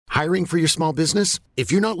Hiring for your small business?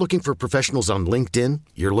 If you're not looking for professionals on LinkedIn,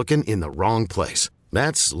 you're looking in the wrong place.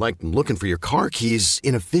 That's like looking for your car keys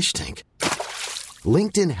in a fish tank.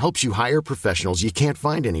 LinkedIn helps you hire professionals you can't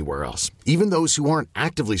find anywhere else, even those who aren't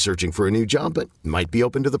actively searching for a new job but might be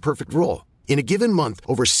open to the perfect role. In a given month,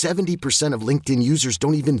 over 70% of LinkedIn users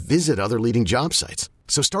don't even visit other leading job sites.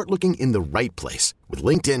 So start looking in the right place. With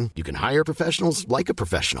LinkedIn, you can hire professionals like a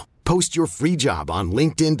professional. Post your free job on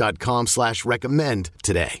linkedin.com/recommend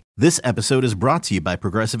today. This episode is brought to you by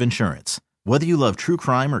Progressive Insurance. Whether you love true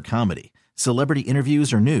crime or comedy, celebrity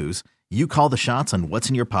interviews or news, you call the shots on what's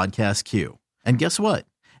in your podcast queue. And guess what?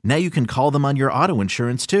 Now you can call them on your auto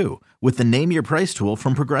insurance too with the Name Your Price tool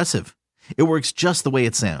from Progressive. It works just the way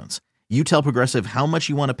it sounds. You tell Progressive how much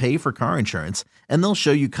you want to pay for car insurance, and they'll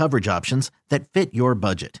show you coverage options that fit your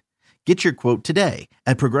budget. Get your quote today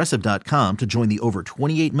at Progressive.com to join the over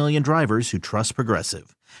 28 million drivers who trust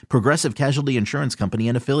Progressive. Progressive Casualty Insurance Company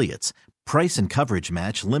and Affiliates. Price and coverage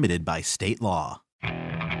match limited by state law.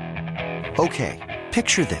 Okay,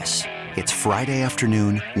 picture this. It's Friday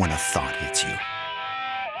afternoon when a thought hits you.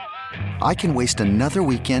 I can waste another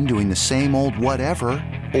weekend doing the same old whatever,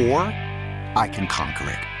 or I can conquer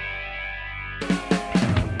it.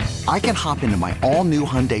 I can hop into my all-new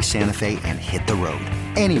Hyundai Santa Fe and hit the road.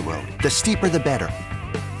 Any road. The steeper, the better.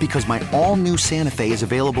 Because my all-new Santa Fe is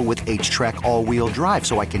available with H-Track all-wheel drive,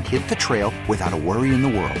 so I can hit the trail without a worry in the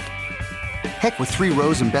world. Heck, with 3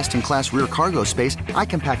 rows and best-in-class rear cargo space, I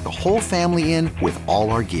can pack the whole family in with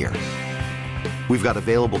all our gear. We've got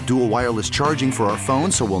available dual wireless charging for our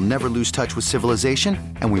phones, so we'll never lose touch with civilization,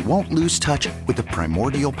 and we won't lose touch with the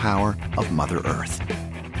primordial power of Mother Earth.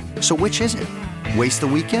 So which is it? Waste the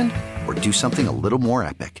weekend or do something a little more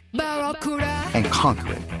epic? And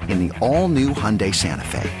conquer it in the all-new Hyundai Santa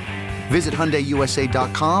Fe. Visit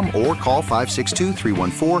HyundaiUSA.com or call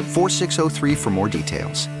 562-314-4603 for more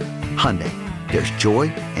details. Hyundai, there's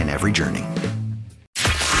joy in every journey.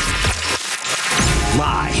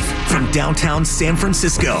 Live from downtown San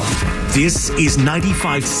Francisco, this is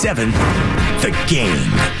 95.7 The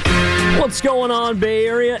Game. What's going on, Bay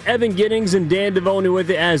Area? Evan Giddings and Dan Devone with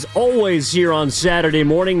you, as always, here on Saturday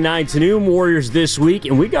morning, 9 to noon. Warriors this week,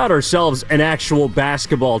 and we got ourselves an actual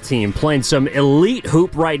basketball team playing some elite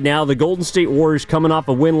hoop right now. The Golden State Warriors coming off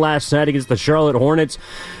a win last night against the Charlotte Hornets,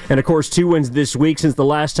 and, of course, 2 wins this week since the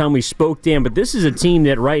last time we spoke, Dan. But this is a team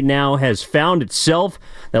that right now has found itself,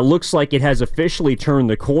 that looks like it has officially turned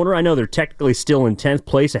the corner. I know they're technically still in 10th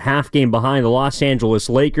place, a half game behind the Los Angeles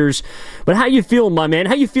Lakers. But how you feeling, my man?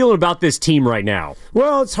 How you feeling about this team right now?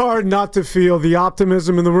 Well, it's hard not to feel the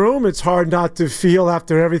optimism in the room. It's hard not to feel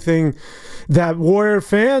after everything that Warrior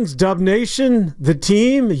fans, Dub Nation, the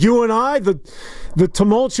team, you and I, the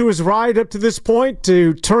tumultuous ride up to this point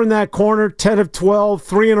to turn that corner, 10 of 12,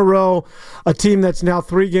 3 in a row, a team that's now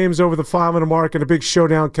 3 games over the 500 mark, and a big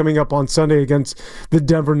showdown coming up on Sunday against the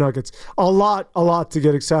Denver Nuggets. A lot to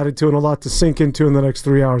get excited to and a lot to sink into in the next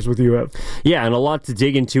 3 hours with you, Ev. Yeah, and a lot to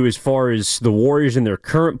dig into as far as the Warriors and their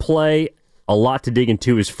current play, a lot to dig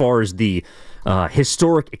into as far as the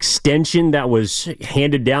historic extension that was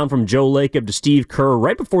handed down from Joe Lacob to Steve Kerr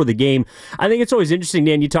right before the game. I think it's always interesting,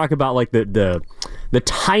 Dan, you talk about like the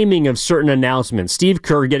timing of certain announcements. Steve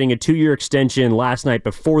Kerr getting a 2-year extension last night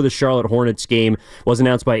before the Charlotte Hornets game was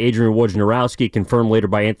announced by Adrian Wojnarowski, confirmed later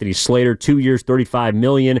by Anthony Slater. 2 years, $35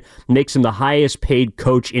 million, makes him the highest paid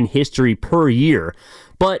coach in history per year.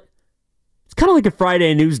 But it's kind of like a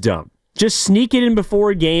Friday news dump. Just sneak it in before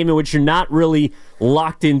a game in which you're not really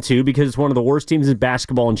locked into because it's one of the worst teams in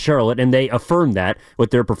basketball in Charlotte, and they affirmed that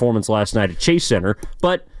with their performance last night at Chase Center.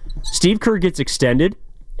 But Steve Kerr gets extended,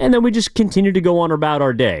 and then we just continue to go on about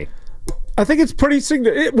our day. I think it's pretty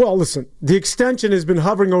significant. Well, listen, the extension has been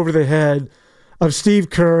hovering over the head of Steve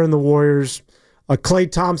Kerr and the Warriors.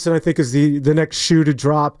 Klay Thompson, I think, is the next shoe to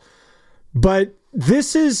drop. But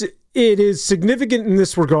it is significant in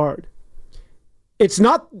this regard. It's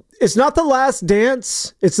not the last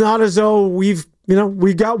dance. It's not as though we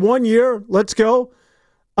got 1 year. Let's go.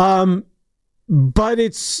 But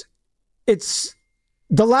it's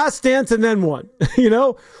the last dance and then one.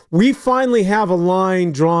 We finally have a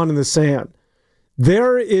line drawn in the sand.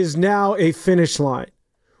 There is now a finish line.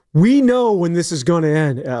 We know when this is going to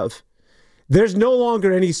end, Ev. There's no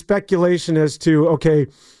longer any speculation as to, okay,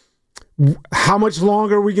 how much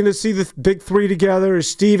longer are we going to see the big 3 together?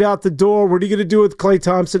 Is Steve out the door? What are you going to do with Klay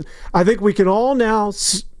Thompson? I think we can all now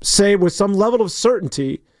say with some level of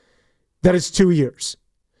certainty that it's 2 years.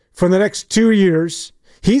 For the next 2 years,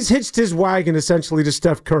 he's hitched his wagon essentially to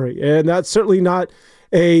Steph Curry, and that's certainly not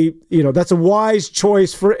that's a wise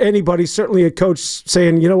choice for anybody, certainly a coach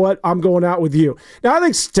saying, you know what, I'm going out with you. Now, I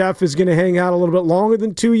think Steph is going to hang out a little bit longer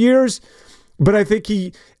than 2 years, but I think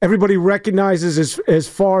everybody recognizes as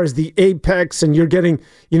far as the apex and you're getting,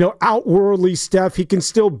 outworldly Steph, he can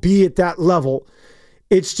still be at that level.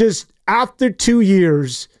 It's just after 2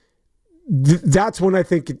 years, that's when I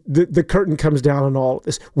think the curtain comes down on all of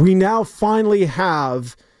this. We now finally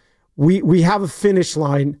have we have a finish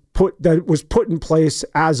line that was put in place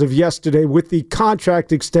as of yesterday with the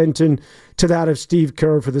contract extension to that of Steve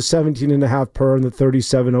Kerr for the 17.5 per and the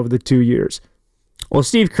 37 over the 2 years. Well,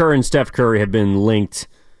 Steve Kerr and Steph Curry have been linked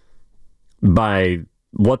by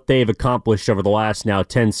what they've accomplished over the last now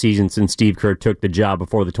 10 seasons since Steve Kerr took the job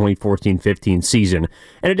before the 2014-15 season.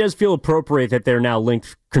 And it does feel appropriate that they're now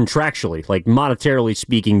linked contractually, like monetarily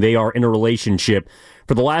speaking, they are in a relationship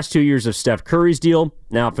for the last 2 years of Steph Curry's deal,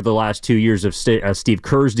 now for the last 2 years of Steve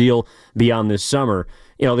Kerr's deal beyond this summer.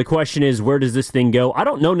 The question is, where does this thing go? I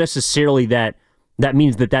don't know necessarily that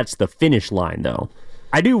means that that's the finish line, though.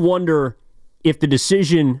 I do wonder if the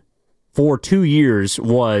decision for 2 years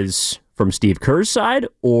was from Steve Kerr's side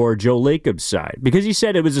or Joe Lacob's side, because he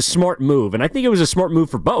said it was a smart move, and I think it was a smart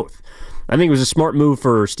move for both. I think it was a smart move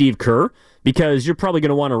for Steve Kerr because you're probably going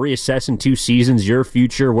to want to reassess in 2 seasons your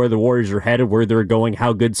future, where the Warriors are headed, where they're going,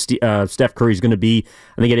 how good Steph Curry's going to be,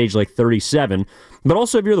 I think at age like 37. But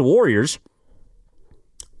also if you're the Warriors,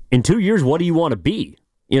 in 2 years, what do you want to be?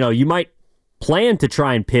 You might plan to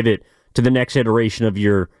try and pivot to the next iteration of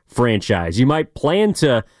your franchise. You might plan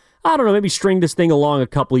to, maybe string this thing along a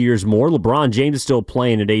couple of years more. LeBron James is still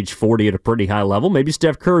playing at age 40 at a pretty high level. Maybe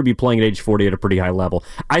Steph Curry would be playing at age 40 at a pretty high level.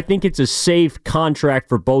 I think it's a safe contract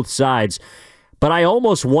for both sides, but I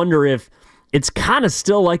almost wonder if it's kind of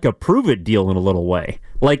still like a prove-it deal in a little way.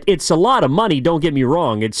 Like, it's a lot of money, don't get me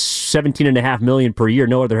wrong. It's $17.5 million per year.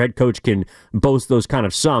 No other head coach can boast those kind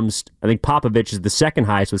of sums. I think Popovich is the second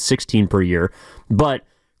highest with 16 per year. But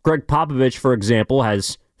Greg Popovich, for example,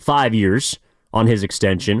 has 5 years on his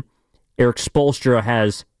extension. Eric Spoelstra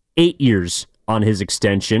has 8 years on his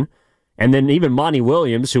extension. And then even Monty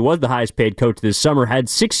Williams, who was the highest paid coach this summer, had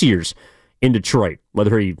 6 years in Detroit.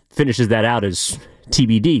 Whether he finishes that out is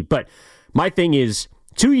TBD. But my thing is,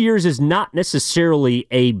 2 years is not necessarily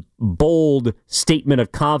a bold statement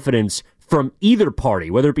of confidence from either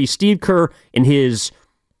party, whether it be Steve Kerr and his,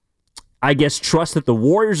 trust that the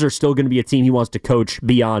Warriors are still going to be a team he wants to coach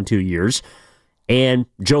beyond 2 years. And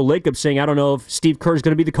Joe Lacob saying, I don't know if Steve Kerr is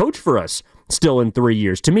going to be the coach for us still in 3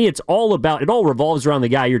 years. To me, it all revolves around the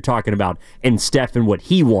guy you're talking about and Steph and what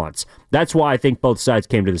he wants. That's why I think both sides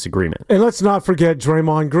came to this agreement. And let's not forget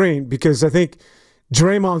Draymond Green, because I think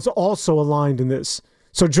Draymond's also aligned in this.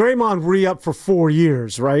 So Draymond re-up for 4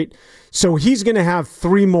 years, right? So he's going to have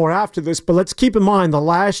 3 more after this, but let's keep in mind the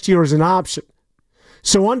last year is an option.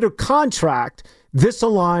 So under contract, this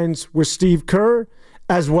aligns with Steve Kerr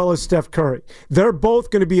as well as Steph Curry. They're both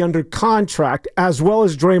going to be under contract as well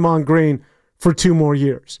as Draymond Green for 2 more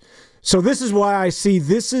years. So this is why I see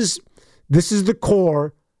this is the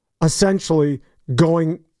core essentially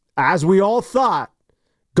going, as we all thought,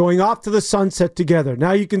 going off to the sunset together.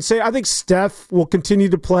 Now you can say, I think Steph will continue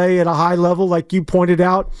to play at a high level like you pointed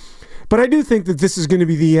out, but I do think that this is going to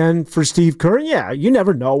be the end for Steve Kerr. Yeah, you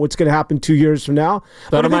never know what's going to happen 2 years from now.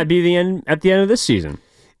 Thought it might be the end at the end of this season.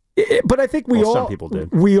 But I think some people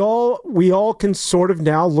did. We all can sort of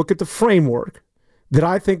now look at the framework that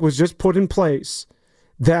I think was just put in place,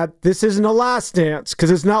 that this isn't a last dance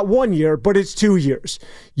because it's not 1 year, but it's 2 years.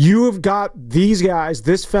 You have got these guys,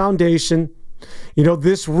 this foundation,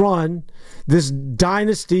 this run, this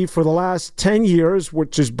dynasty for the last 10 years,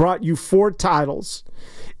 which has brought you 4 titles,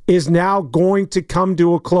 is now going to come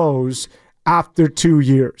to a close after 2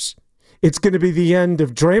 years. It's going to be the end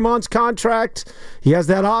of Draymond's contract. He has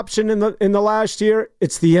that option in the last year.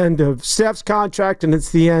 It's the end of Steph's contract, and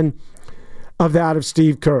it's the end of that of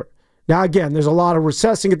Steve Kerr. Now, again, there's a lot of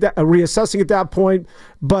reassessing at that point,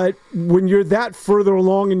 but when you're that further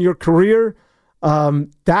along in your career,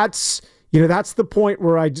 that's the point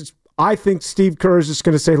where I think Steve Kerr is just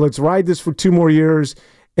going to say, let's ride this for 2 more years,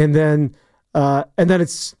 and then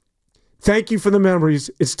it's thank you for the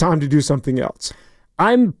memories. It's time to do something else.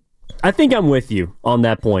 I think I'm with you on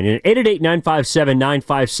that point. And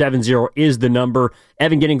 888-957-9570 is the number.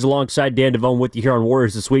 Evan Giddings alongside Dan Devone with you here on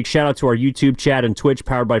Warriors This Week. Shout out to our YouTube chat and Twitch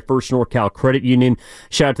powered by First NorCal Credit Union.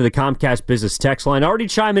 Shout out to the Comcast Business Text Line. Already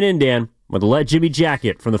chiming in, Dan, with the Let Jimmy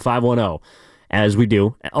Jacket from the 510, as we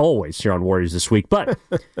do always here on Warriors This Week. But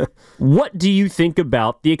what do you think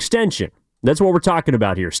about the extension? That's what we're talking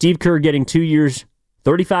about here. Steve Kerr getting 2 years,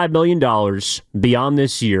 $35 million beyond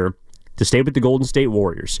this year to stay with the Golden State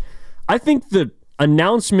Warriors. I think the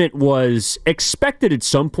announcement was expected at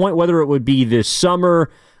some point, whether it would be this summer.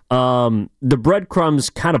 The breadcrumbs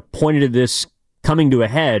kind of pointed to this coming to a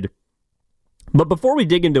head. But before we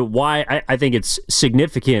dig into why I think it's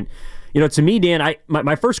significant, to me, Dan,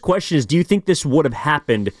 my first question is, do you think this would have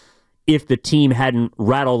happened if the team hadn't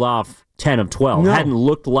rattled off 10 of 12, hadn't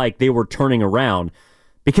looked like they were turning around?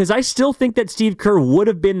 Because I still think that Steve Kerr would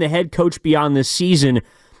have been the head coach beyond this season,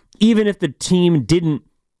 even if the team didn't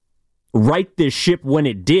right this ship when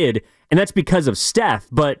it did, and that's because of Steph,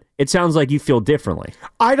 but it sounds like you feel differently.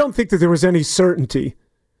 I don't think that there was any certainty.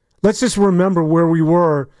 Let's just remember where we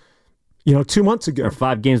were 2 months ago. Or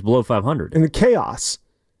 5 games below 500. In the chaos.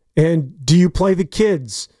 And do you play the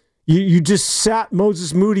kids? You just sat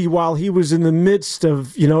Moses Moody while he was in the midst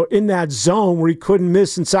of, in that zone where he couldn't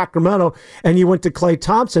miss in Sacramento, and you went to Klay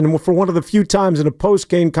Thompson. And for one of the few times in a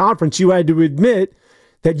post-game conference, you had to admit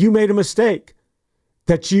that you made a mistake.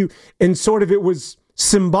 And sort of it was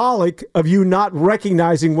symbolic of you not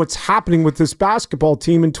recognizing what's happening with this basketball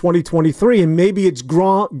team in 2023. And maybe it's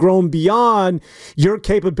grown beyond your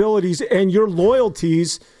capabilities and your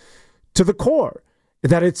loyalties to the core.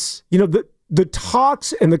 That it's, the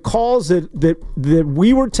talks and the calls that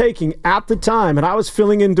we were taking at the time, and I was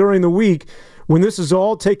filling in during the week when this is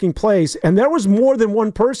all taking place, and there was more than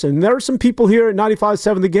one person. There were some people here at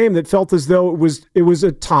 95.7 The Game that felt as though it was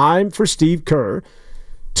a time for Steve Kerr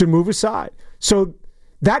to move aside. So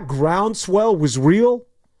that groundswell was real.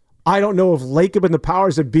 I don't know if Lacob and the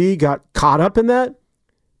powers that be got caught up in that,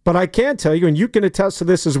 but I can tell you, and you can attest to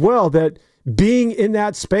this as well, that being in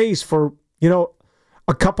that space for,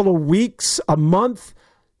 a couple of weeks, a month,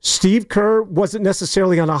 Steve Kerr wasn't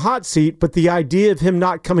necessarily on a hot seat, but the idea of him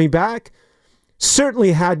not coming back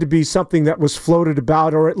certainly had to be something that was floated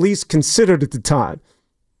about or at least considered at the time.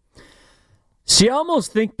 See, I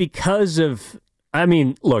almost think because of,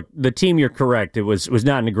 look, the team, you're correct, it was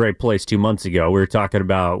not in a great place 2 months ago. We were talking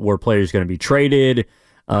about where players going to be traded.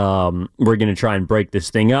 We're going to try and break this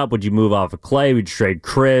thing up. Would you move off of Klay? Would you trade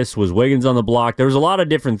Chris? Was Wiggins on the block? There was a lot of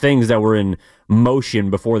different things that were in motion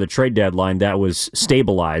before the trade deadline that was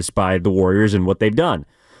stabilized by the Warriors and what they've done.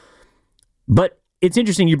 But it's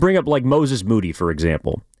interesting, you bring up like Moses Moody, for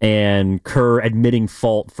example, and Kerr admitting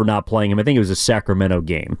fault for not playing him. I think it was a Sacramento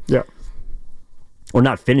game. Yeah. Or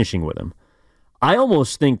not finishing with him. I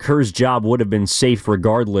almost think Kerr's job would have been safe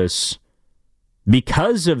regardless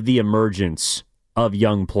because of the emergence of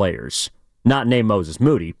young players, not named Moses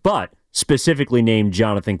Moody, but specifically named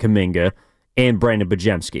Jonathan Kuminga and Brandon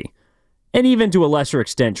Bajemski, and even to a lesser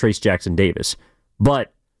extent Trace Jackson-Davis.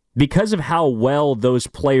 But because of how well those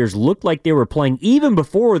players looked like they were playing even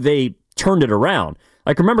before they turned it around.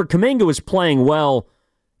 Like, remember, Kuminga was playing well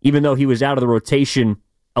even though he was out of the rotation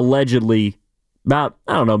allegedly about,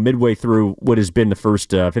 midway through what has been the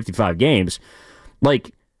first 55 games.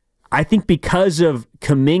 Like, I think because of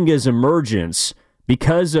Kuminga's emergence,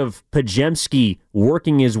 because of Pajemski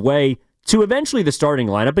working his way to eventually the starting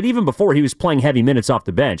lineup, but even before he was playing heavy minutes off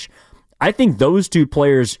the bench, I think those two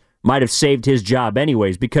players might have saved his job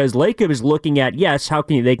anyways, because Lacob is looking at, yes, how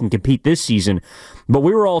they can compete this season, but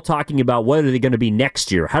we were all talking about what are they going to be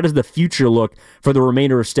next year? How does the future look for the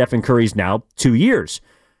remainder of Stephen Curry's now 2 years?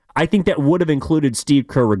 I think that would have included Steve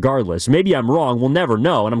Kerr regardless. Maybe I'm wrong. We'll never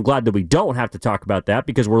know, and I'm glad that we don't have to talk about that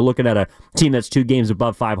because we're looking at a team that's 2 games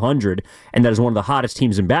above 500, and that is one of the hottest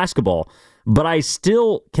teams in basketball. But I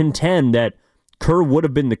still contend that Kerr would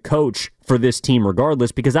have been the coach for this team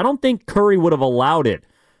regardless, because I don't think Curry would have allowed it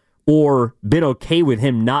or been okay with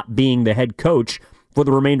him not being the head coach for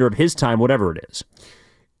the remainder of his time, whatever it is.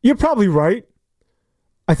 You're probably right.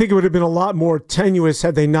 I think it would have been a lot more tenuous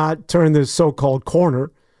had they not turned the so-called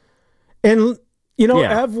corner. And,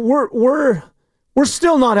 Ev, we're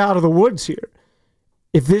still not out of the woods here.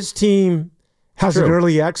 If this team has an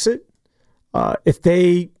early exit, if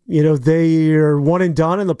they are one and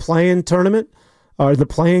done in the play-in tournament or the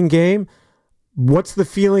play-in game, what's the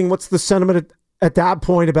feeling, what's the sentiment at that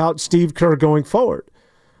point about Steve Kerr going forward?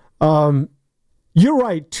 You're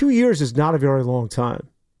right. 2 years is not a very long time.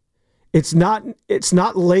 It's not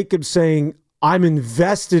Lacob saying, I'm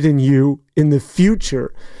invested in you in the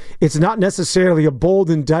future. It's not necessarily a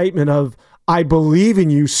bold indictment of, I believe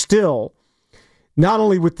in you still, not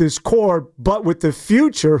only with this core, but with the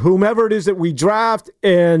future, whomever it is that we draft,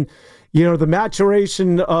 and the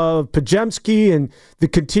maturation of Pajemski and the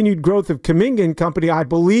continued growth of Kuminga and company. I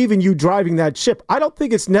believe in you driving that ship. I don't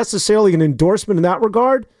think it's necessarily an endorsement in that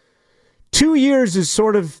regard. 2 years is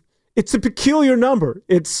it's a peculiar number.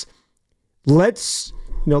 It's let's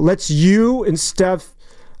you and Steph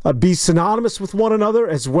be synonymous with one another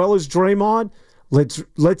as well as Draymond.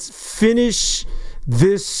 Let's finish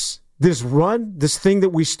this this run, this thing that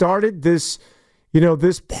we started, this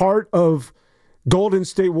part of Golden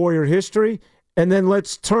State Warrior history, and then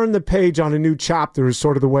let's turn the page on a new chapter is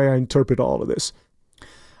sort of the way I interpret all of this.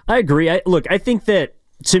 I agree. I think that,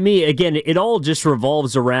 to me, again, it all just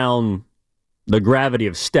revolves around the gravity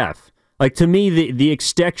of Steph. Like, to me, the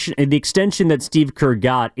extension that Steve Kerr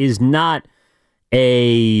got is not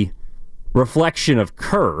a reflection of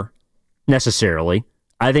Kerr, necessarily.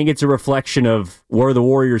 I think it's a reflection of where the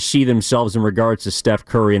Warriors see themselves in regards to Steph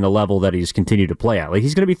Curry and the level that he's continued to play at. Like,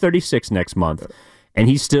 he's going to be 36 next month, and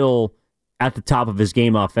he's still at the top of his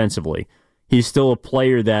game offensively. He's still a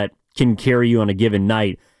player that can carry you on a given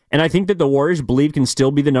night. And I think that the Warriors believe can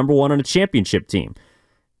still be the number one on a championship team.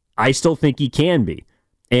 I still think he can be.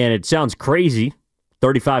 And it sounds crazy,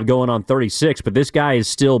 35 going on 36, but this guy has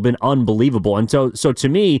still been unbelievable. And so to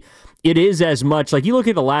me, it is as much, like, you look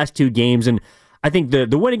at the last two games, and I think the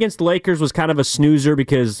win against the Lakers was kind of a snoozer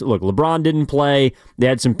because, look, LeBron didn't play. They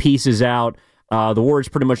had some pieces out. The Warriors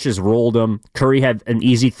pretty much just rolled them. Curry had an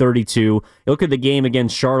easy 32. You look at the game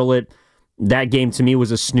against Charlotte. That game, to me, was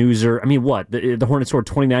a snoozer. I mean, what? The Hornets scored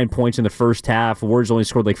 29 points in the first half. The Warriors only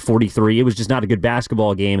scored like 43. It was just not a good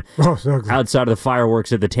basketball game outside of the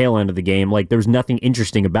fireworks at the tail end of the game. Like, there was nothing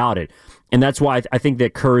interesting about it. And that's why I think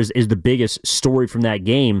that Kerr is the biggest story from that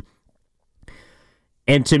game.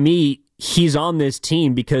 And to me, he's on this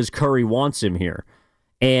team because Curry wants him here.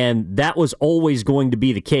 And that was always going to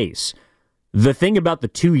be the case. The thing about the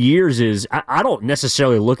 2 years is I don't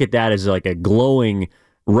necessarily look at that as like a glowing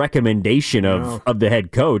recommendation of the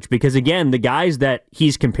head coach, because, again, the guys that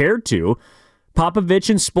he's compared to,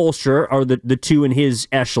 Popovich and Spoelstra, are the two in his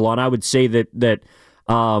echelon. I would say that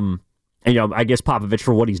I guess Popovich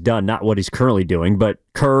for what he's done, not what he's currently doing, but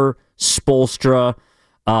Kerr, Spoelstra,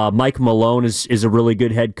 Mike Malone is a really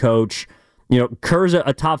good head coach. Kerr's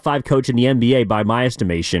a top 5 coach in the NBA by my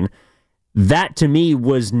estimation. That, to me,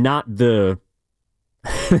 was not that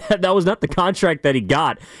was not the contract that he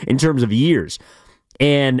got in terms of years.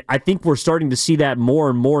 And I think we're starting to see that more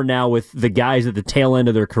and more now with the guys at the tail end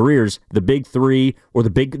of their careers, the big three, or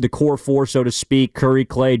the core four, so to speak, Curry,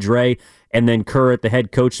 Clay, Dre, and then Kerr at the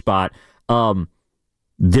head coach spot.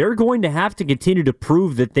 They're going to have to continue to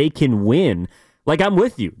prove that they can win. Like, I'm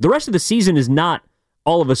with you. The rest of the season is not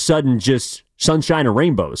all of a sudden just sunshine and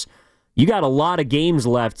rainbows. You got a lot of games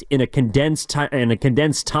left in a condensed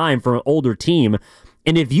time for an older team.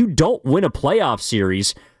 And if you don't win a playoff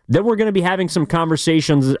series, then we're going to be having some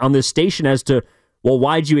conversations on this station as to, well,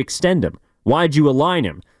 why'd you extend him? Why'd you align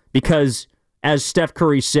him? Because, as Steph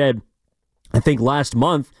Curry said, I think last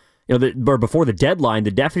month, or before the deadline,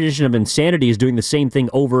 the definition of insanity is doing the same thing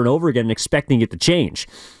over and over again and expecting it to change.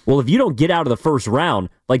 Well, if you don't get out of the first round,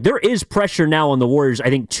 like, there is pressure now on the Warriors, I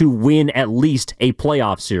think, to win at least a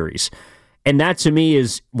playoff series. And that, to me,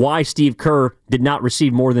 is why Steve Kerr did not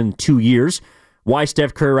receive more than 2 years. Why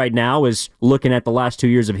Steph Curry right now is looking at the last 2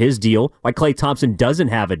 years of his deal. Why Klay Thompson doesn't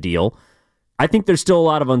have a deal. I think there's still a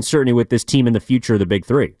lot of uncertainty with this team in the future of the Big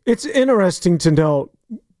Three. It's interesting to note,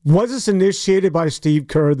 was this initiated by Steve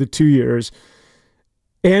Kerr, the 2 years,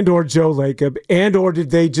 and or Joe Lacob, and or did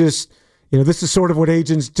they just, this is sort of what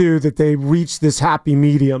agents do, that they reach this happy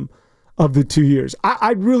medium of the 2 years?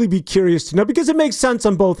 I'd really be curious to know, because it makes sense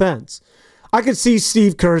on both ends. I could see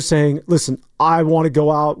Steve Kerr saying, listen, I want to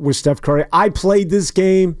go out with Steph Curry. I played this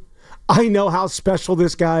game. I know how special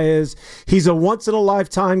this guy is. He's a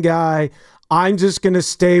once-in-a-lifetime guy. I'm just going to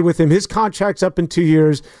stay with him. His contract's up in 2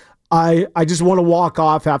 years. I just want to walk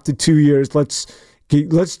off after 2 years. Let's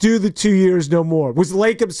do the 2 years, no more. Was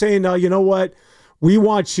Lacob saying, no, you know what? We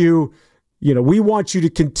want you to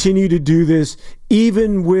continue to do this,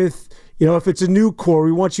 even with, if it's a new core,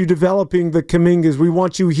 we want you developing the Kumingas. We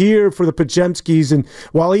want you here for the Podziemskis, and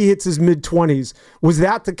while he hits his mid-20s. Was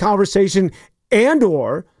that the conversation? And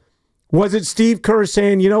or was it Steve Kerr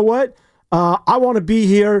saying, you know what? I want to be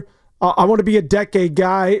here. I want to be a decade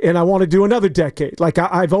guy, and I want to do another decade. Like,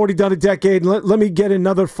 I've already done a decade. Let me get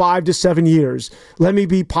another 5 to 7 years. Let me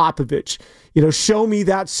be Popovich. Show me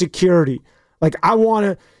that security. Like, I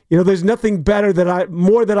want to... there's nothing better that I'd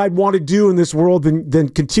want to do in this world than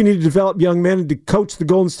continue to develop young men and to coach the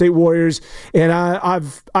Golden State Warriors. And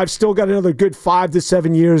I've still got another good 5 to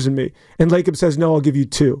 7 years in me. And Lacob says, no, I'll give you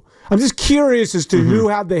 2. I'm just curious as to who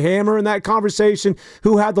had the hammer in that conversation,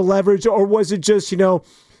 who had the leverage, or was it just,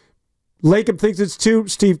 Lacob thinks it's 2,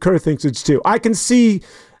 Steve Kerr thinks it's 2. I can see,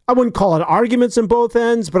 I wouldn't call it arguments on both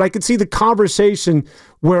ends, but I could see the conversation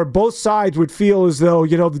where both sides would feel as though,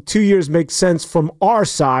 the 2 years makes sense from our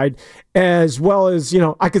side, as well as,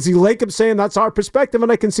 I could see Lacob saying that's our perspective,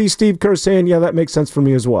 and I can see Steve Kerr saying, yeah, that makes sense for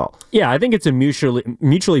me as well. Yeah, I think it's a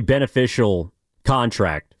mutually beneficial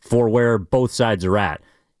contract for where both sides are at.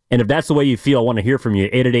 And if that's the way you feel, I want to hear from you.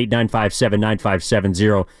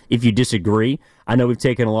 888-957-9570 if you disagree. I know we've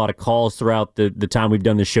taken a lot of calls throughout the time we've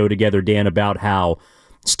done the show together, Dan, about how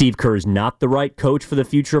Steve Kerr is not the right coach for the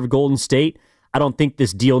future of Golden State. I don't think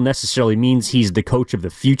this deal necessarily means he's the coach of the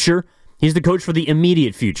future. He's the coach for the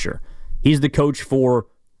immediate future. He's the coach for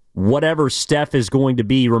whatever Steph is going to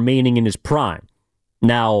be remaining in his prime.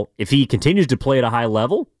 Now, if he continues to play at a high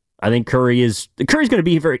level, I think Curry's going to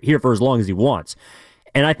be here for as long as he wants.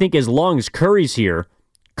 And I think as long as Curry's here,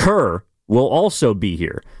 Kerr will also be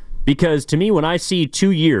here. Because to me, when I see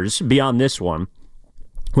 2 years beyond this one,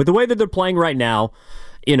 with the way that they're playing right now,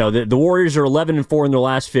 the Warriors are 11-4 in their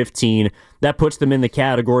last 15. That puts them in the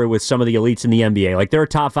category with some of the elites in the NBA. Like, they're a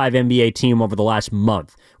top 5 NBA team over the last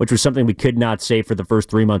month, which was something we could not say for the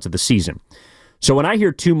first 3 months of the season. So when I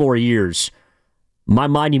hear 2 more years, my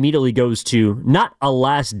mind immediately goes to not a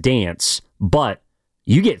last dance, but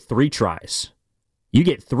you get 3 tries. You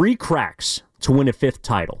get 3 cracks to win a 5th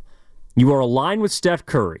title. You are aligned with Steph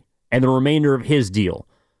Curry and the remainder of his deal.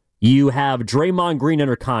 You have Draymond Green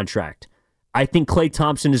under contract. I think Klay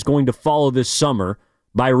Thompson is going to follow this summer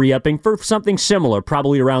by re-upping for something similar,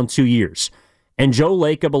 probably around 2 years. And Joe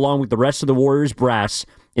Lacob, along with the rest of the Warriors brass,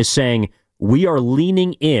 is saying, we are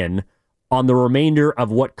leaning in on the remainder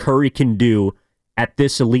of what Curry can do at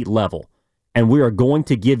this elite level. And we are going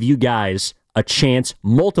to give you guys a chance,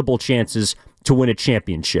 multiple chances, to win a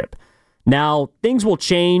championship. Now, things will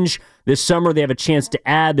change. This summer, they have a chance to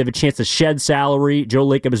add. They have a chance to shed salary. Joe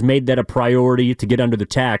Lacob has made that a priority to get under the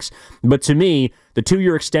tax. But to me, the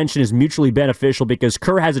 2-year extension is mutually beneficial because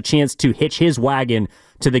Kerr has a chance to hitch his wagon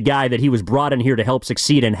to the guy that he was brought in here to help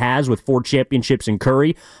succeed and has with 4 championships in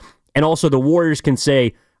Curry. And also the Warriors can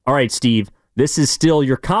say, all right, Steve, this is still,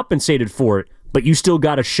 you're compensated for it, but you still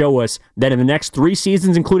got to show us that in the next 3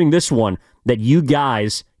 seasons, including this one, that you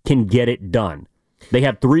guys can get it done. They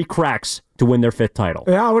have 3 cracks to win their 5th title.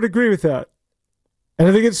 Yeah, I would agree with that. And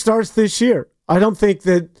I think it starts this year. I don't think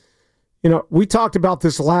that, we talked about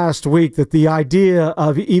this last week, that the idea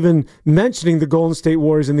of even mentioning the Golden State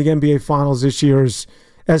Warriors in the NBA Finals this year is,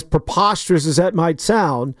 as preposterous as that might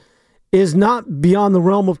sound, is not beyond the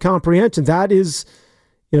realm of comprehension. That is,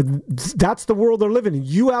 that's the world they're living in.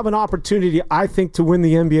 You have an opportunity, I think, to win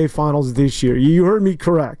the NBA Finals this year. You heard me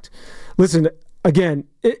correct. Listen, again,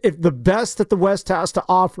 if the best that the West has to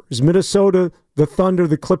offer is Minnesota, the Thunder,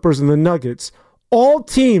 the Clippers, and the Nuggets, all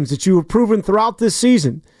teams that you have proven throughout this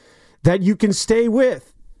season that you can stay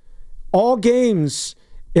with, all games,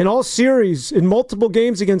 in all series, in multiple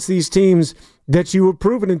games against these teams that you have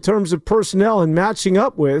proven in terms of personnel and matching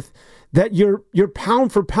up with, that you're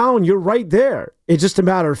pound for pound, you're right there. It's just a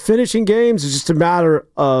matter of finishing games. It's just a matter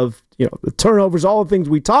of, the turnovers, all the things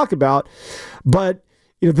we talk about. But,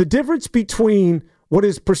 the difference between what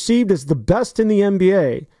is perceived as the best in the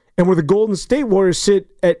NBA and where the Golden State Warriors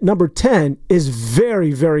sit at number 10 is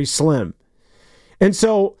very, very slim. And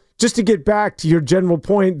so just to get back to your general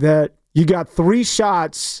point that you got 3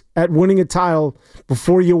 shots at winning a title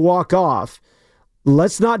before you walk off,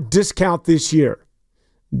 let's not discount this year.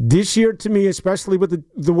 This year, to me, especially with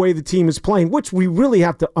the way the team is playing, which we really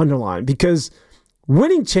have to underline because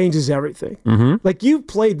winning changes everything. Mm-hmm. Like you've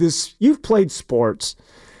played sports,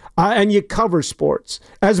 and you cover sports,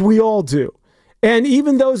 as we all do. And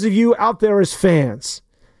even those of you out there as fans,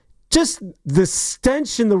 just the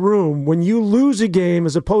stench in the room when you lose a game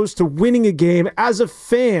as opposed to winning a game as a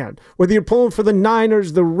fan, whether you're pulling for the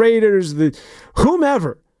Niners, the Raiders, the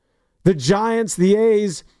whomever, the Giants, the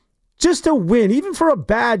A's, just a win, even for a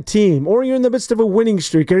bad team, or you're in the midst of a winning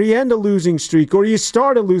streak, or you end a losing streak, or you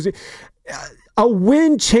start a losing. A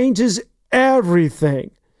win changes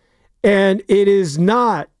everything. And it is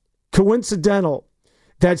not coincidental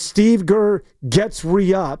that Steve Kerr gets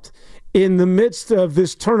re-upped in the midst of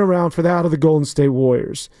this turnaround for that of the Golden State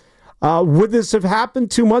Warriors. Would this have happened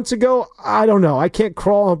 2 months ago? I don't know. I can't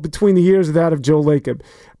crawl between the ears of that of Joe Lacob.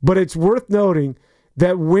 But it's worth noting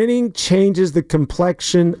that winning changes the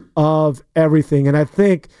complexion of everything. And I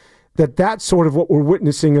think that that's sort of what we're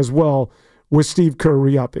witnessing as well with Steve Kerr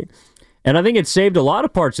re-upping. And I think it saved a lot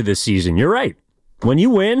of parts of this season. You're right. When you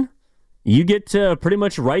win, you get to pretty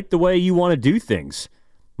much write the way you want to do things.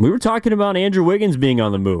 We were talking about Andrew Wiggins being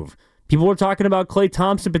on the move. People were talking about Klay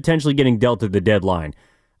Thompson potentially getting dealt at the deadline.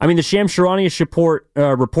 I mean, the Shams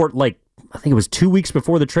Charania report, like, I think it was 2 weeks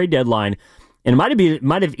before the trade deadline, and it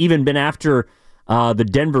might have even been after the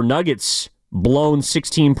Denver Nuggets blown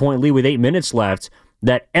 16-point lead with 8 minutes left,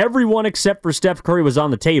 that everyone except for Steph Curry was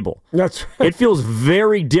on the table. That's right. It feels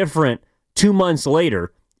very different 2 months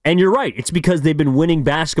later. And you're right. It's because they've been winning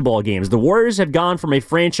basketball games. The Warriors have gone from a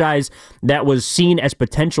franchise that was seen as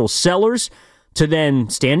potential sellers to then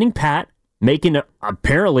standing pat, making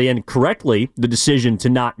apparently and correctly the decision to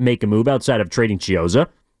not make a move outside of trading Chiozza.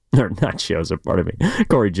 Or not Chiozza, pardon me.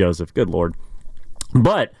 Corey Joseph. Good Lord.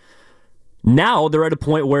 But now they're at a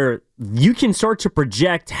point where you can start to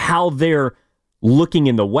project how they're looking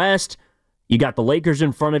in the West. You got the Lakers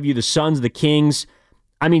in front of you, the Suns, the Kings.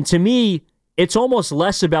 I mean, to me, it's almost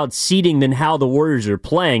less about seeding than how the Warriors are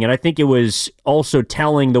playing. And I think it was also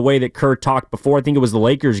telling the way that Kerr talked before. I think it was the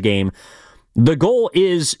Lakers game. The goal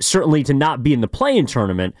is certainly to not be in the play-in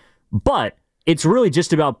tournament, but it's really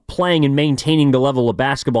just about playing and maintaining the level of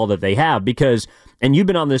basketball that they have because, and you've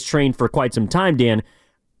been on this train for quite some time, Dan,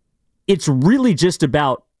 it's really just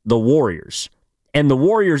about the Warriors. And the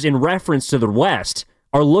Warriors, in reference to the West,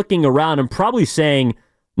 are looking around and probably saying,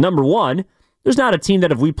 number one, there's not a team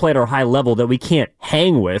that if we play at our high level that we can't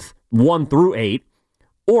hang with 1 through 8.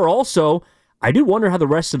 Or also, I do wonder how the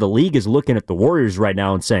rest of the league is looking at the Warriors right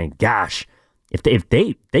now and saying, gosh, if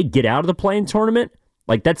they get out of the play-in tournament,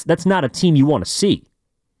 like that's not a team you want to see.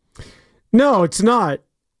 No, it's not.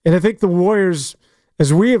 And I think the Warriors,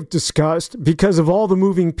 as we have discussed, because of all the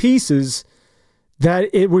moving pieces, that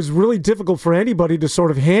it was really difficult for anybody to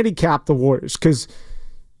sort of handicap the Warriors because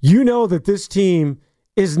you know that this team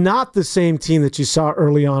is not the same team that you saw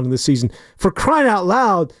early on in the season. For crying out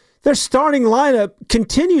loud, their starting lineup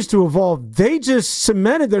continues to evolve. They just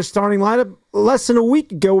cemented their starting lineup less than a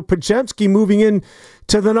week ago with Podziemski moving in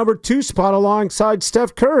to the number 2 spot alongside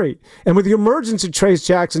Steph Curry. And with the emergence of Trayce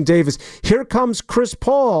Jackson-Davis, here comes Chris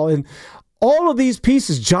Paul. And all of these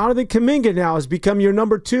pieces, Jonathan Kuminga now has become your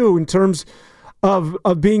number 2 in terms of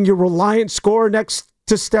being your reliant scorer next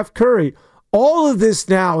to Steph Curry. All of this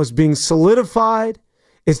now is being solidified.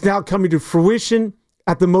 It's now coming to fruition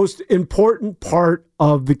at the most important part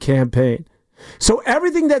of the campaign. So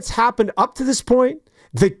everything that's happened up to this point,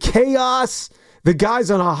 the chaos, the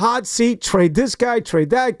guys on a hot seat, trade this guy, trade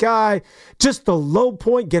that guy, just the low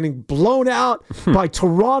point getting blown out by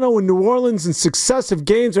Toronto and New Orleans in successive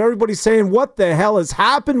games where everybody's saying, what the hell has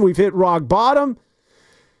happened? We've hit rock bottom.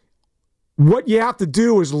 What you have to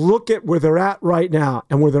do is look at where they're at right now.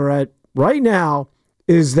 And where they're at right now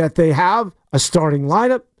is that they have a starting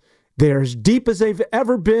lineup. They're as deep as they've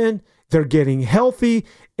ever been. They're getting healthy.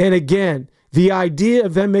 And again, the idea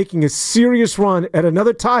of them making a serious run at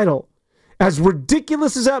another title, as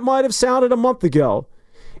ridiculous as that might have sounded a month ago,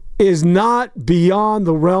 is not beyond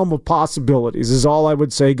the realm of possibilities, is all I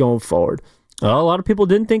would say going forward. Well, a lot of people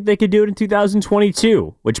didn't think they could do it in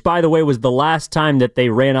 2022, which, by the way, was the last time that they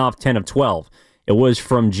ran off 10 of 12. It was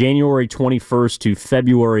from January 21st to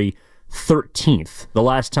February 13th, the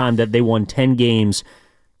last time that they won 10 games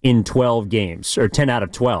in 12 games, or 10 out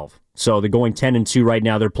of 12. So they're going 10-2 right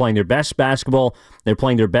now. They're playing their best basketball. They're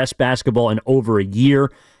playing their best basketball in over a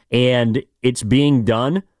year, and it's being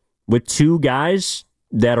done with 2 guys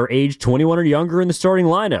that are aged 21 or younger in the starting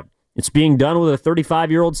lineup. It's being done with a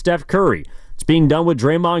 35-year-old Steph Curry. It's being done with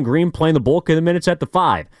Draymond Green playing the bulk of the minutes at the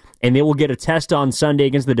 5. And they will get a test on Sunday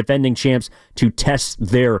against the defending champs to test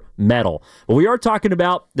their mettle. But we are talking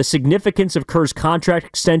about the significance of Kerr's contract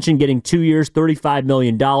extension, getting 2 years, $35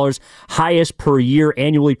 million, highest per year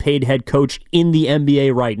annually paid head coach in the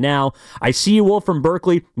NBA right now. I see you, Wolf from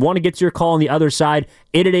Berkeley. Want to get to your call on the other side.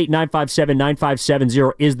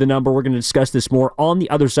 888-957-9570 is the number. We're going to discuss this more on the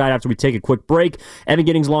other side after we take a quick break. Evan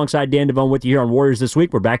Giddings alongside Dan Devone with you here on Warriors This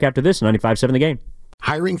Week. We're back after this, 95.7 The Game.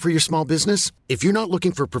 Hiring for your small business? If you're not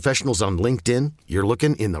looking for professionals on LinkedIn, you're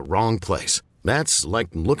looking in the wrong place. That's like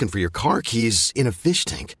looking for your car keys in a fish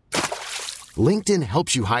tank. LinkedIn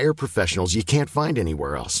helps you hire professionals you can't find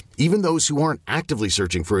anywhere else, even those who aren't actively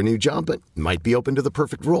searching for a new job but might be open to the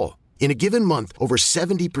perfect role. In a given month, over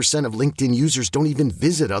 70% of LinkedIn users don't even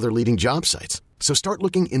visit other leading job sites. So start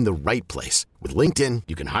looking in the right place. With LinkedIn,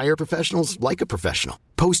 you can hire professionals like a professional.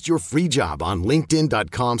 Post your free job on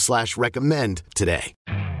linkedin.com/recommend today.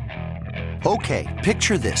 Okay,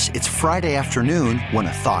 picture this. It's Friday afternoon when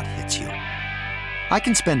a thought hits you. I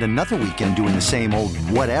can spend another weekend doing the same old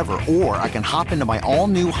whatever, or I can hop into my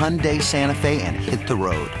all-new Hyundai Santa Fe and hit the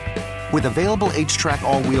road. With available H-Track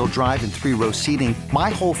all-wheel drive and 3-row seating, my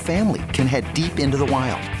whole family can head deep into the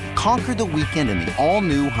wild. Conquer the weekend in the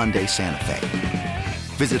all-new Hyundai Santa Fe.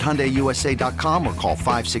 Visit HyundaiUSA.com or call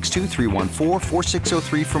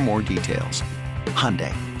 562-314-4603 for more details.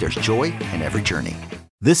 Hyundai, there's joy in every journey.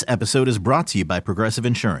 This episode is brought to you by Progressive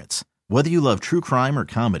Insurance. Whether you love true crime or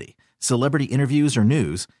comedy, celebrity interviews or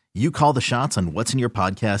news, you call the shots on what's in your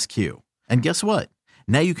podcast queue. And guess what?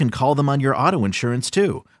 Now you can call them on your auto insurance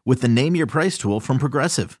too with the Name Your Price tool from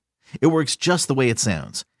Progressive. It works just the way it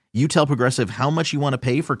sounds. You tell Progressive how much you want to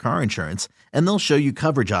pay for car insurance, and they'll show you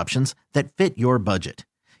coverage options that fit your budget.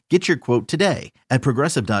 Get your quote today at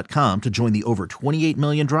Progressive.com to join the over 28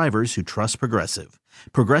 million drivers who trust Progressive.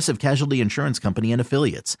 Progressive Casualty Insurance Company and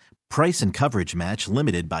Affiliates. Price and coverage match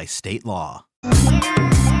limited by state law.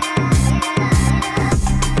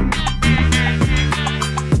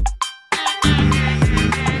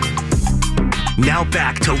 Now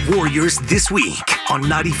back to Warriors This Week on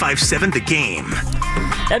 95.7 The Game.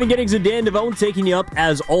 Evan Giddings and Dan Devone taking you up,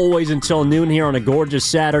 as always, until noon here on a gorgeous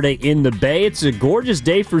Saturday in the Bay. It's a gorgeous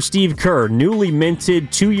day for Steve Kerr. Newly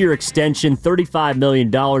minted 2-year extension, $35 million,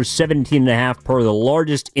 $17.5 per, the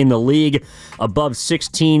largest in the league. Above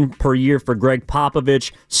 $16 per year for Greg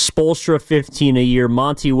Popovich. Spoelstra, $15 a year.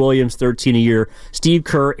 Monty Williams, $13 a year. Steve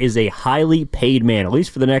Kerr is a highly paid man, at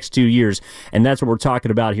least for the next 2 years, and that's what we're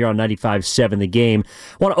talking about here on 95.7 The Game.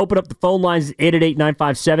 I want to open up the phone lines,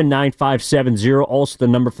 888-957-9570. Also the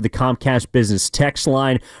number for the Comcast Business text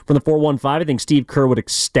line from the 415. I think Steve Kerr would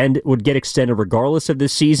get extended regardless of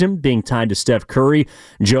this season, being tied to Steph Curry.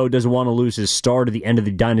 Joe doesn't want to lose his star to the end of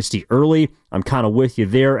the dynasty early. I'm kind of with you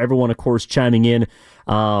there. Everyone, of course, chiming in.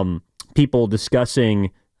 People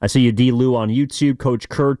discussing, I see you, D. Lou on YouTube. Coach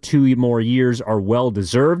Kerr, 2 more years are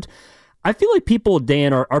well-deserved. I feel like people,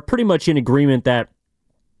 Dan, are pretty much in agreement that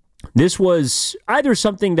this was either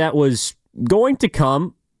something that was going to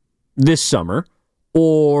come this summer,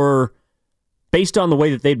 or based on the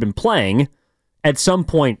way that they'd been playing, at some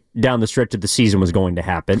point down the stretch of the season was going to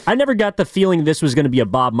happen. I never got the feeling this was going to be a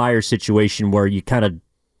Bob Myers situation where you kind of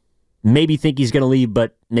maybe think he's going to leave,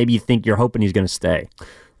 but maybe you think you're hoping he's going to stay.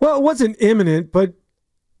 Well, it wasn't imminent, but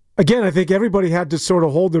again, I think everybody had to sort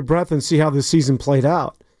of hold their breath and see how the season played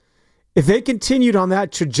out. If they continued on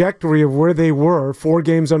that trajectory of where they were, 4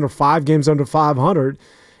 games under 5 games under 500,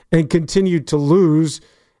 and continued to lose,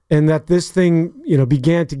 and that this thing,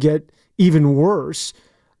 began to get even worse,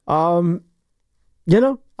 I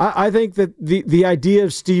think that the idea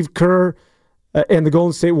of Steve Kerr and the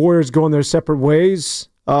Golden State Warriors going their separate ways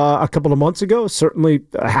a couple of months ago certainly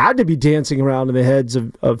had to be dancing around in the heads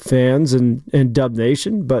of fans and Dub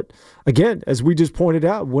Nation. But again, as we just pointed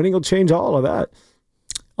out, winning will change all of that.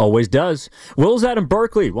 Always does. Will's out in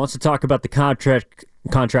Berkeley, wants to talk about the contract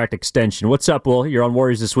extension. What's up, Will? You're on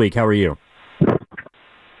Warriors This Week. How are you?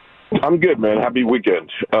 I'm good, man. Happy weekend.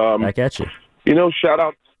 Back at you. Shout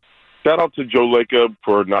out to Joe Lacob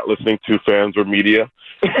for not listening to fans or media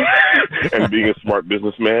and being a smart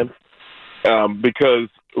businessman. Because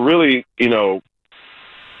really,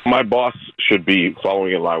 my boss should be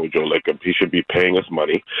following in line with Joe Lacob. He should be paying us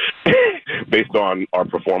money based on our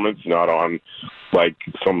performance, not on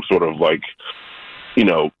some sort of a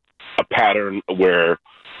pattern where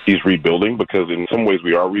he's rebuilding, because in some ways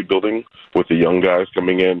we are rebuilding with the young guys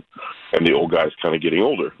coming in and the old guys kind of getting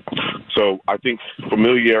older. So I think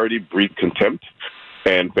familiarity breeds contempt,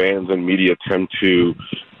 and fans and media tend to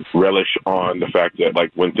relish on the fact that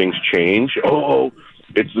when things change,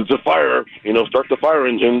 it's a fire, start the fire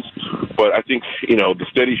engines. But I think, the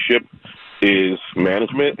steady ship is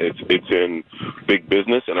management. It's in big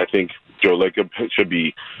business, and I think Joe Lacob should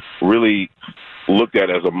be really looked at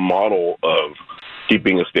as a model of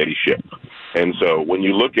keeping a steady ship. And so when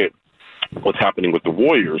you look at what's happening with the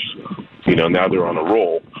Warriors, now they're on a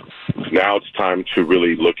roll. Now it's time to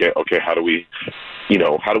really look at, okay, how do we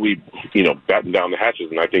batten down the hatches?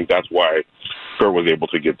 And I think that's why Kerr was able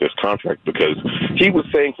to get this contract, because he was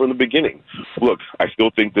saying from the beginning, look, I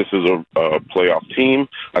still think this is a playoff team.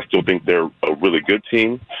 I still think they're a really good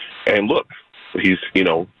team. And look, he's,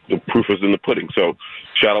 the proof is in the pudding. So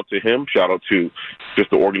shout out to him. Shout out to just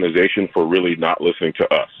the organization for really not listening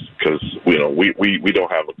to us, because, we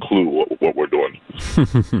don't have a clue what we're doing.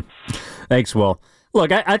 Thanks, Will.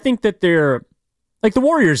 Look, I think that they're, the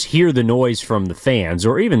Warriors hear the noise from the fans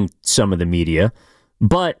or even some of the media,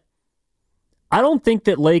 but I don't think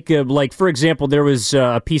that Lacob, for example, there was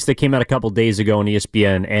a piece that came out a couple days ago on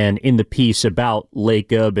ESPN, and in the piece about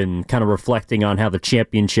Lacob and kind of reflecting on how the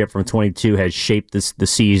championship from 22 has shaped the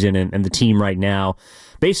season and the team right now,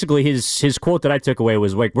 basically his quote that I took away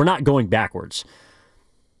was, we're not going backwards.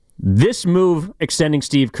 This move, extending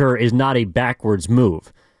Steve Kerr, is not a backwards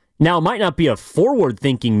move. Now, it might not be a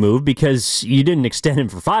forward-thinking move because you didn't extend him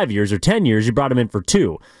for 5 years or 10 years, you brought him in for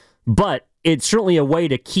 2. But it's certainly a way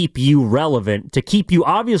to keep you relevant, to keep you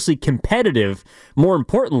obviously competitive, more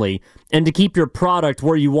importantly, and to keep your product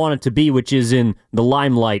where you want it to be, which is in the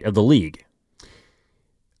limelight of the league.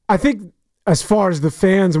 I think as far as the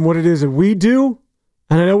fans and what it is that we do,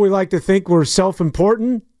 and I know we like to think we're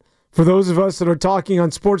self-important, for those of us that are talking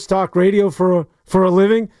on sports talk radio for a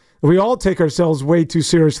living, We all take ourselves way too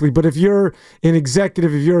seriously. But if you're an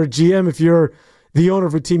executive, if you're a GM, if you're the owner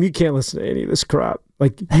of a team, you can't listen to any of this crap.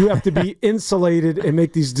 Like, you have to be insulated and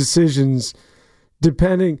make these decisions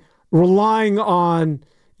relying on,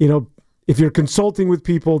 if you're consulting with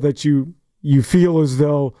people that you feel as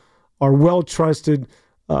though are well-trusted,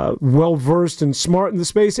 well-versed and smart in the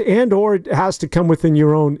space, and or it has to come within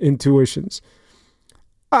your own intuitions.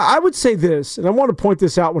 I would say this, and I want to point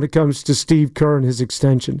this out when it comes to Steve Kerr and his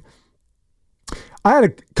extension. I had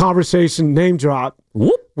a conversation, name drop,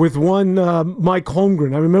 with one Mike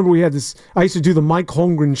Holmgren. I remember we had this. I used to do the Mike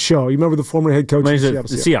Holmgren show. You remember the former head coach of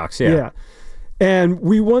the Seahawks? Yeah. And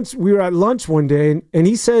we were at lunch one day, and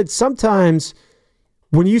he said sometimes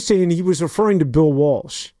when you say, and he was referring to Bill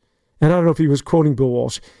Walsh, and I don't know if he was quoting Bill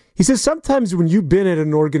Walsh. He says sometimes when you've been at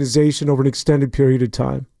an organization over an extended period of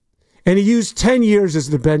time, and he used 10 years as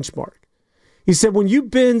the benchmark. He said when you've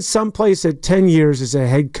been someplace at 10 years as a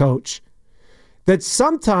head coach, that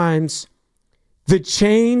sometimes the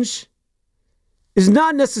change is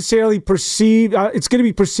not necessarily perceived, it's going to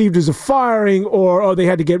be perceived as a firing or, oh, they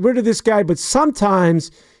had to get rid of this guy, but sometimes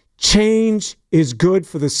change is good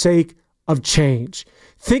for the sake of change.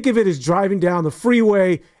 Think of it as driving down the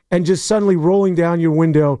freeway and just suddenly rolling down your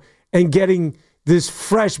window and getting this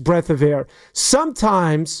fresh breath of air.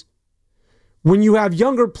 Sometimes when you have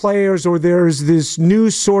younger players or there's this new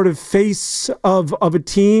sort of face of a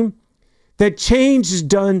team, that change is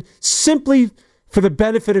done simply for the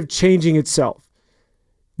benefit of changing itself.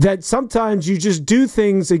 That sometimes you just do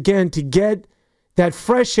things, again, to get that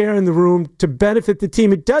fresh air in the room to benefit the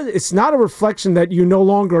team. It's not a reflection that you no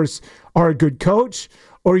longer are a good coach,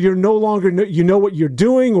 or you're no longer, you know what you're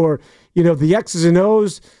doing, or the X's and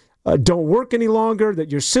O's don't work any longer,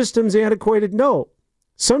 that your system's antiquated. No.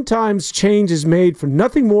 Sometimes change is made for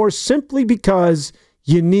nothing more, simply because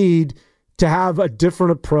you need to have a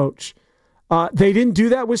different approach. They didn't do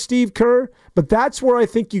that with Steve Kerr, but that's where I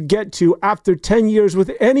think you get to after 10 years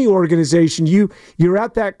with any organization. You're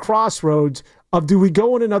at that crossroads of, do we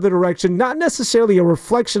go in another direction? Not necessarily a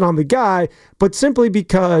reflection on the guy, but simply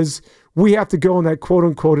because we have to go in that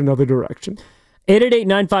quote-unquote another direction.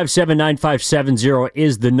 888-957-9570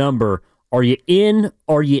 is the number. Are you in?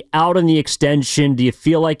 Are you out on the extension? Do you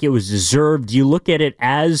feel like it was deserved? Do you look at it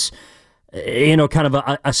as, kind of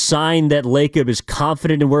a sign that Lacob is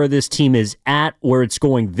confident in where this team is at, where it's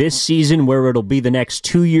going this season, where it'll be the next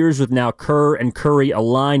 2 years with now Kerr and Curry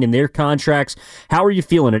aligned in their contracts? How are you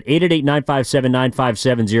feeling at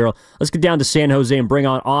 888-957-9570? Let's get down to San Jose and bring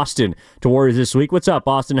on Austin to Warriors This Week. What's up,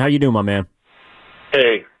 Austin? How you doing, my man?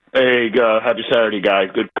 Hey, happy Saturday, guys.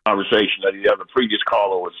 Good conversation. The previous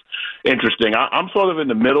caller was interesting. I'm sort of in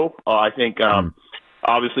the middle. I think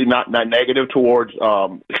obviously not negative towards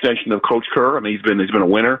extension of Coach Kerr. I mean, he's been a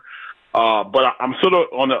winner, but I'm sort of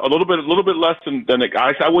on a little bit less than the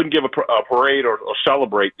guys. I wouldn't give a parade or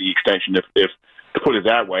celebrate the extension if to put it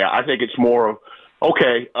that way. I think it's more of,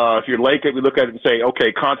 okay, if you're Lacob, we look at it and say,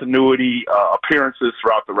 okay, continuity, appearances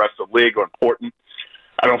throughout the rest of the league are important.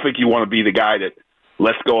 I don't think you want to be the guy that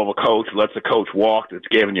lets go of a coach, lets a coach walk that's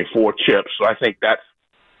giving you 4 chips. So I think that's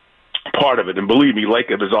part of it. And believe me,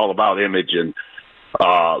 Lacob is all about image and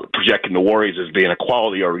projecting the Warriors as being a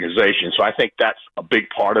quality organization. So I think that's a big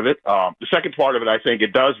part of it. The second part of it, I think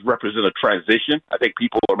it does represent a transition. I think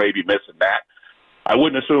people are maybe missing that. I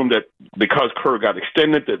wouldn't assume that because Kerr got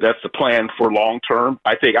extended that that's the plan for long term.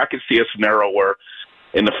 I think I could see a scenario where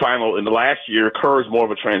in the last year, Kerr is more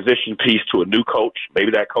of a transition piece to a new coach. Maybe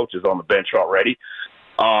that coach is on the bench already.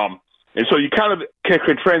 And so you kind of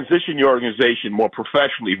can transition your organization more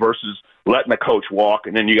professionally versus letting a coach walk,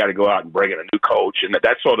 and then you got to go out and bring in a new coach. And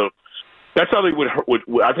that's something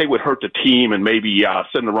would hurt the team and maybe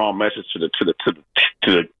send the wrong message to the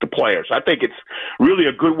players. I think it's really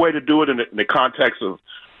a good way to do it in the context of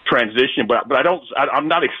transition, but I'm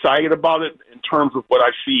not excited about it in terms of what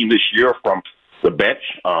I've seen this year from the bench.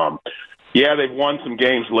 Yeah, they've won some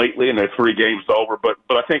games lately, and they're 3 games over. But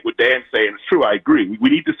I think what Dan's saying is true. I agree. We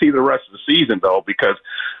need to see the rest of the season, though, because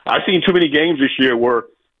I've seen too many games this year where,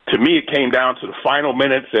 to me, it came down to the final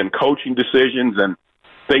minutes and coaching decisions and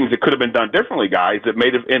things that could have been done differently, guys, that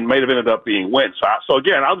may have ended up being wins. So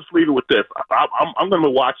again, I'll just leave it with this. I'm going to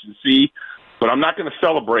watch and see, but I'm not going to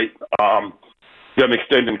celebrate them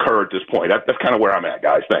extending Kerr at this point. That's kind of where I'm at,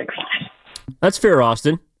 guys. Thanks. That's fair,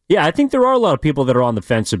 Austin. Yeah, I think there are a lot of people that are on the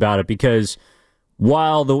fence about it because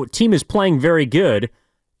while the team is playing very good,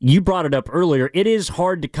 you brought it up earlier, it is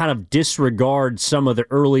hard to kind of disregard some of the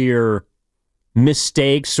earlier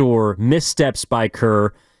mistakes or missteps by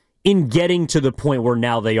Kerr in getting to the point where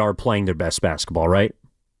now they are playing their best basketball, right?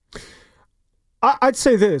 I'd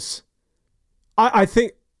say this. I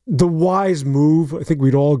think the wise move, I think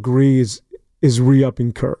we'd all agree, is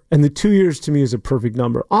re-upping Kerr. And the 2 years to me is a perfect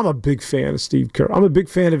number. I'm a big fan of Steve Kerr. I'm a big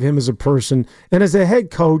fan of him as a person. And as a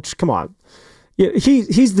head coach, come on.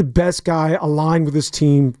 He's the best guy aligned with his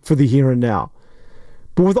team for the here and now.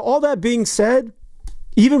 But with all that being said,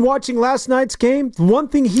 even watching last night's game, the one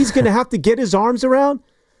thing he's going to have to get his arms around,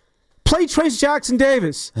 play Trace Jackson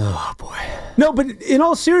Davis. Oh, boy. No, but in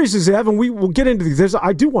all seriousness, Evan, we will get into these.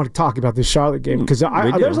 I do want to talk about this Charlotte game because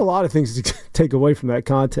there's a lot of things to take away from that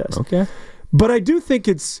contest. Okay. But I do think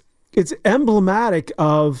it's emblematic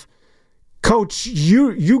of, Coach,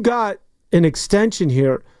 you got an extension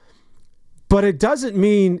here, but it doesn't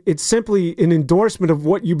mean it's simply an endorsement of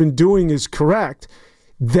what you've been doing is correct.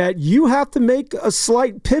 That you have to make a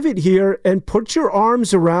slight pivot here and put your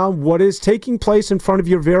arms around what is taking place in front of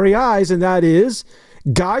your very eyes, and that is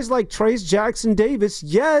guys like Trace Jackson Davis,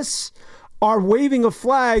 yes, are waving a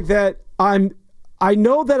flag that I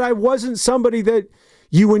know that I wasn't somebody that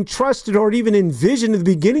you entrusted or even envisioned at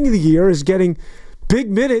the beginning of the year as getting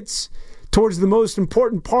big minutes towards the most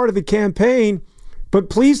important part of the campaign, but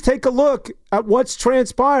please take a look at what's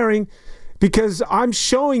transpiring, because I'm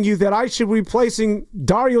showing you that I should be replacing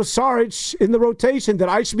Dario Saric in the rotation, that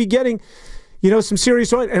I should be getting, some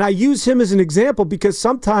serious. And I use him as an example because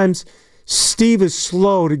sometimes Steve is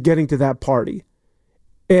slow to getting to that party.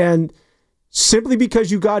 And simply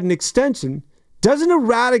because you got an extension doesn't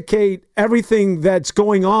eradicate everything that's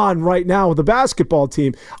going on right now with the basketball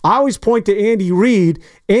team. I always point to Andy Reid.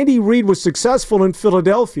 Andy Reid was successful in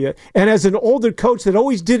Philadelphia, and as an older coach that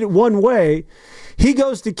always did it one way, he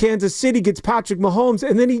goes to Kansas City, gets Patrick Mahomes,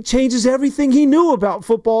 and then he changes everything he knew about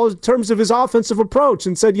football in terms of his offensive approach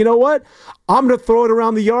and said, you know what? I'm going to throw it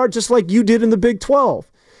around the yard just like you did in the Big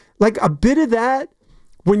 12. Like a bit of that,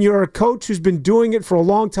 when you're a coach who's been doing it for a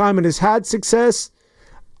long time and has had success,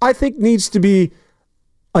 I think needs to be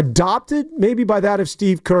adopted maybe by that of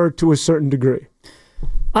Steve Kerr to a certain degree.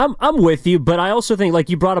 I'm with you, but I also think, like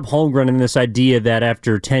you brought up Holmgren and this idea that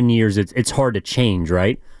after 10 years it's hard to change,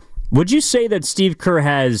 right? Would you say that Steve Kerr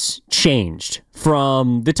has changed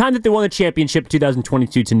from the time that they won the championship in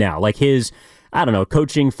 2022 to now? Like his,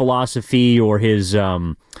 coaching philosophy or his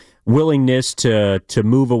willingness to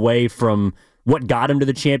move away from what got him to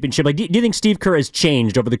the championship? Like, do you think Steve Kerr has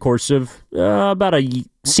changed over the course of about a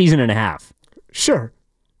season and a half? Sure.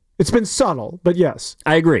 It's been subtle, but yes.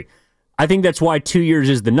 I agree. I think that's why 2 years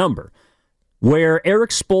is the number. Where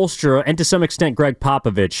Eric Spoelstra and to some extent Greg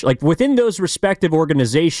Popovich, like within those respective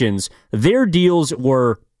organizations, their deals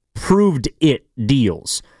were proved it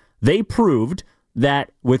deals. They proved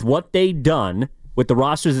that with what they'd done, with the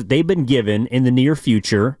rosters that they've been given in the near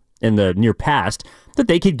future, in the near past, that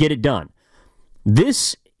they could get it done.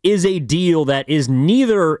 This is a deal that is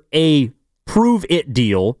neither a prove it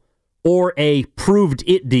deal or a proved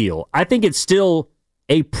it deal. I think it's still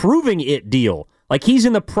a proving it deal. Like he's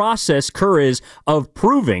in the process, Kerr is, of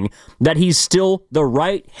proving that he's still the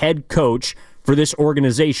right head coach for this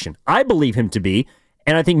organization. I believe him to be,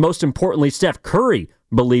 and I think most importantly, Steph Curry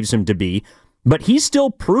believes him to be, but he's still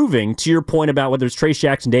proving, to your point about whether it's Trace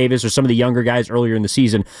Jackson Davis or some of the younger guys earlier in the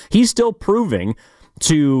season, he's still proving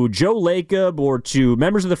to Joe Lacob or to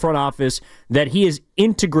members of the front office that he is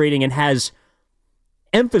integrating and has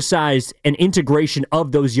emphasized an integration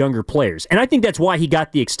of those younger players. And I think that's why he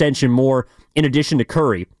got the extension more in addition to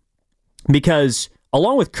Curry, because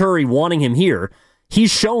along with Curry wanting him here,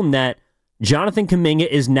 he's shown that Jonathan Kuminga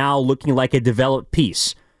is now looking like a developed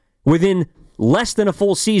piece. Within less than a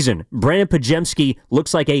full season, Brandon Podziemski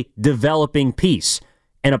looks like a developing piece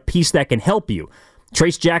and a piece that can help you.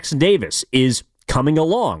 Trace Jackson Davis is coming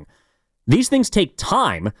along. These things take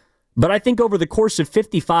time, but I think over the course of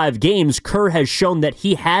 55 games, Kerr has shown that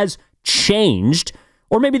he has changed,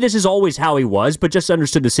 or maybe this is always how he was, but just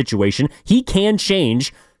understood the situation. He can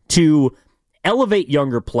change to elevate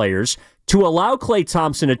younger players, to allow Klay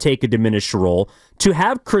Thompson to take a diminished role, to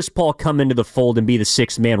have Chris Paul come into the fold and be the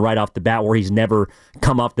sixth man right off the bat where he's never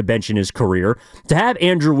come off the bench in his career, to have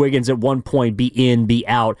Andrew Wiggins at one point be in, be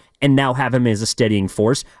out, and now have him as a steadying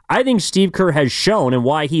force. I think Steve Kerr has shown, and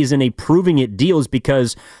why he's in a proving it deal is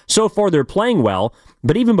because so far they're playing well,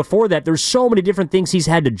 but even before that, there's so many different things he's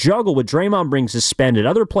had to juggle with Draymond being suspended,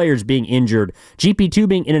 other players being injured, GP2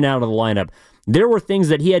 being in and out of the lineup. There were things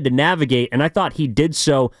that he had to navigate, and I thought he did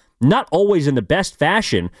so not always in the best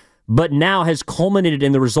fashion, but now has culminated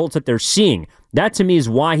in the results that they're seeing. That to me is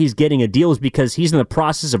why he's getting a deal, is because he's in the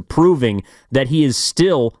process of proving that he is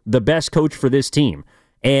still the best coach for this team.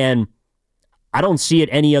 And I don't see it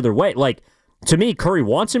any other way. Like, to me, Curry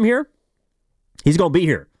wants him here. He's going to be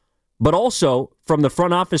here. But also, from the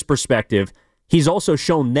front office perspective, he's also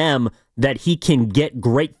shown them that he can get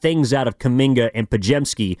great things out of Kuminga and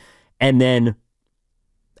Podziemski, and then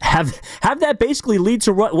have that basically lead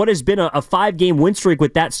to what has been a 5-game win streak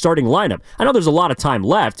with that starting lineup. I know there's a lot of time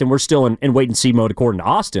left, and we're still in wait-and-see mode according to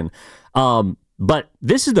Austin, but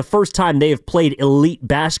this is the first time they have played elite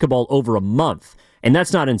basketball over a month, and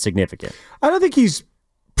that's not insignificant. I don't think he's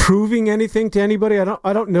proving anything to anybody.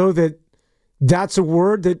 I don't know that that's a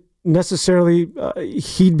word that necessarily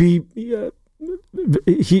he'd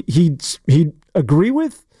agree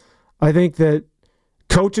with. I think that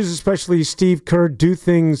coaches, especially Steve Kerr, do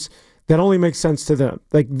things that only make sense to them.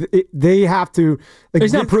 Like they have to. Like,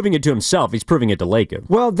 he's not proving it to himself. He's proving it to Lacob.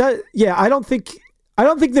 Well, I don't think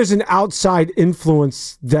there's an outside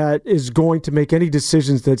influence that is going to make any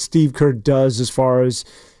decisions that Steve Kerr does as far as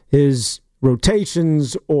his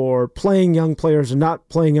rotations or playing young players or not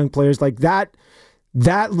playing young players. Like that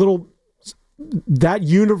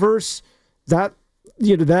universe, that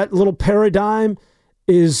little paradigm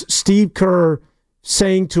is Steve Kerr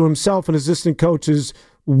saying to himself and his assistant coaches,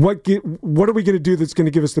 what are we going to do that's going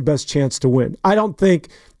to give us the best chance to win? I don't think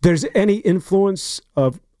there's any influence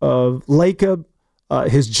of Lacob,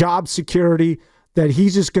 his job security, that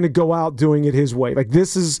he's just going to go out doing it his way. Like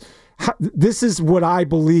this is what I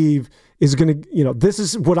believe is going to, this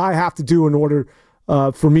is what I have to do in order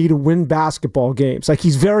for me to win basketball games. Like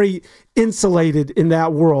he's very insulated in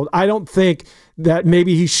that world. I don't think that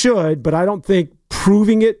maybe he should, but I don't think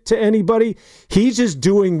proving it to anybody. He's just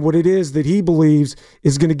doing what it is that he believes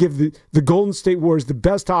is going to give the Golden State Warriors the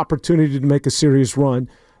best opportunity to make a serious run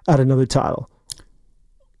at another title.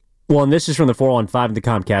 Well, and this is from the 415 of the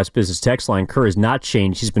Comcast Business Text line. Kerr has not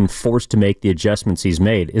changed. He's been forced to make the adjustments he's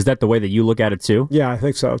made. Is that the way that you look at it too? Yeah, I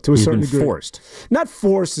think so. To a certain degree. Forced. Not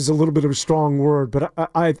forced is a little bit of a strong word, but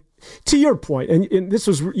I to your point, and this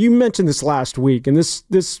was, you mentioned this last week, and this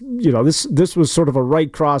was sort of a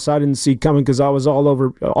right cross I didn't see coming because I was all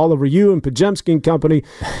over you and Podziemski and company.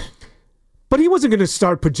 But he wasn't going to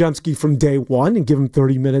start Podziemski from day one and give him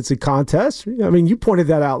 30 minutes of contest. I mean, you pointed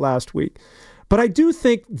that out last week. But I do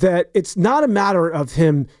think that it's not a matter of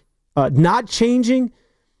him not changing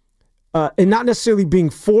and not necessarily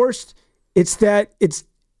being forced. It's that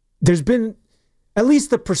there's been at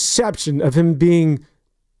least the perception of him being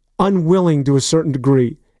unwilling to a certain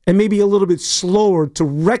degree and maybe a little bit slower to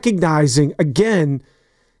recognizing, again,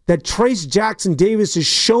 that Trayce Jackson-Davis is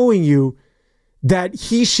showing you that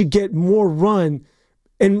he should get more run.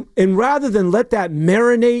 And rather than let that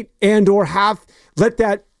marinate and or let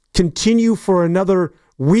that continue for another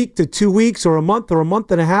week to 2 weeks or a month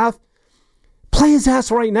and a half, play his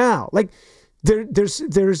ass right now. Like there's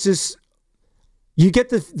this, you get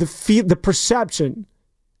the perception,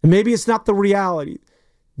 and maybe it's not the reality,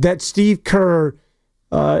 that Steve Kerr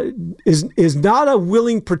is not a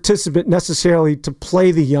willing participant necessarily to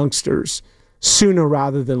play the youngsters sooner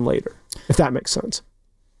rather than later, if that makes sense.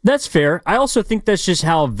 That's fair. I also think that's just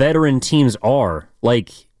how veteran teams are.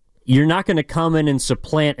 Like, you're not going to come in and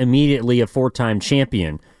supplant immediately a 4-time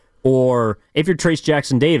champion. Or if you're Trayce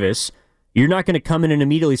Jackson-Davis, you're not going to come in and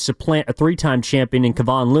immediately supplant a 3-time champion in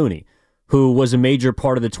Kevon Looney, who was a major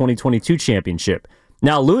part of the 2022 championship.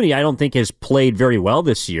 Now, Looney, I don't think, has played very well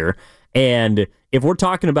this year. And if we're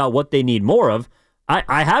talking about what they need more of,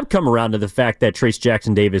 I have come around to the fact that Trayce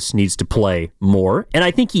Jackson-Davis needs to play more, and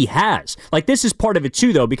I think he has. Like, this is part of it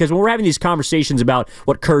too, though, because when we're having these conversations about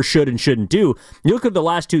what Kerr should and shouldn't do, you look at the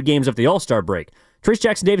last 2 games of the All-Star break. Trayce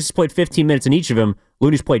Jackson-Davis has played 15 minutes in each of them.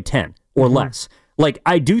 Looney's played 10 or less. Like,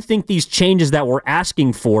 I do think these changes that we're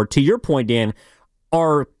asking for, to your point, Dan,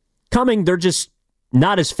 are coming. They're just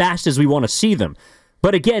not as fast as we want to see them.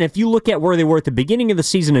 But again, if you look at where they were at the beginning of the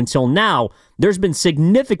season until now, there's been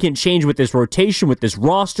significant change with this rotation, with this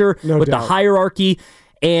roster, with the hierarchy,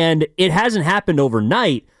 and it hasn't happened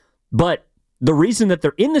overnight. But the reason that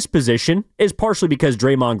they're in this position is partially because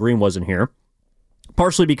Draymond Green wasn't here,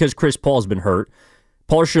 partially because Chris Paul's been hurt,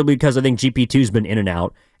 partially because I think GP2's been in and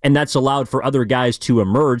out, and that's allowed for other guys to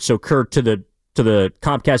emerge. So Kerr, to the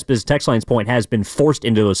Comcast Business Text Line's point, has been forced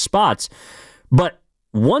into those spots. But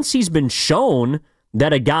once he's been shown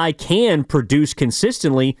that a guy can produce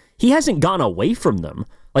consistently, he hasn't gone away from them.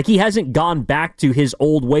 Like, he hasn't gone back to his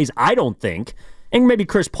old ways, I don't think. And maybe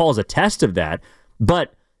Chris Paul's a test of that.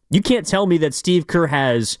 But you can't tell me that Steve Kerr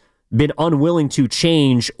has been unwilling to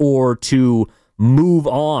change or to move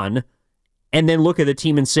on and then look at the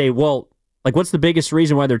team and say, well, like, what's the biggest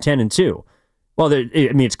reason why they're 10-2? Well,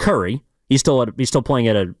 it's Curry. He's still playing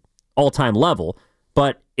at an all-time level.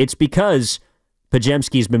 But it's because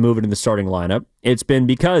Podziemski's been moving in the starting lineup. It's been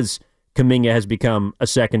because Kuminga has become a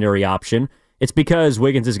secondary option. It's because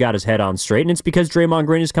Wiggins has got his head on straight, and it's because Draymond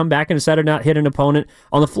Green has come back and decided not to hit an opponent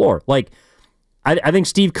on the floor. Like, I think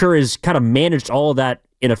Steve Kerr has kind of managed all of that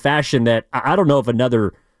in a fashion that I don't know if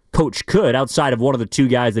another coach could, outside of one of the two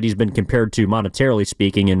guys that he's been compared to monetarily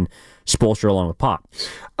speaking, and Spoelstra along with Pop.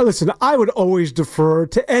 Listen, I would always defer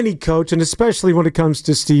to any coach, and especially when it comes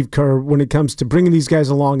to Steve Kerr, when it comes to bringing these guys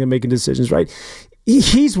along and making decisions, right?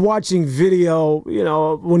 He's watching video,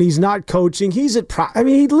 when he's not coaching. He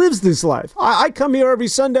lives this life. I come here every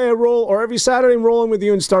Sunday, or every Saturday, I'm rolling with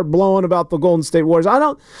you and start blowing about the Golden State Warriors. I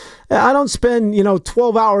don't spend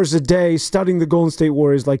 12 hours a day studying the Golden State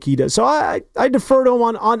Warriors like he does. So I defer to him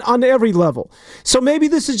on every level. So maybe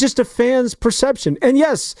this is just a fan's perception. And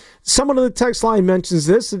yes, someone on the text line mentions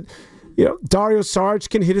this. Dario Saric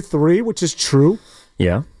can hit a three, which is true.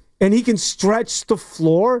 Yeah, and he can stretch the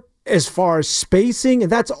floor as far as spacing,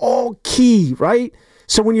 and that's all key, right?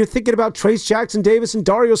 So when you're thinking about Trayce Jackson-Davis and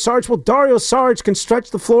Dario Saric, well, Dario Saric can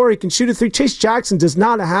stretch the floor, he can shoot a three. Chase Jackson does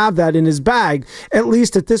not have that in his bag, at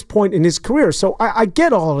least at this point in his career. So I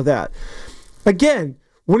get all of that. Again,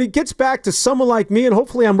 when it gets back to someone like me, and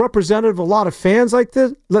hopefully I'm representative of a lot of fans like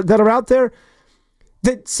this that are out there,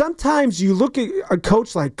 that sometimes you look at a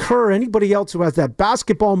coach like Kerr or anybody else who has that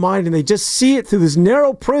basketball mind, and they just see it through this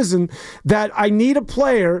narrow prism that I need a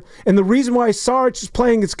player, and the reason why Saric is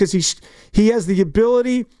playing is because he has the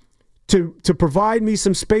ability to provide me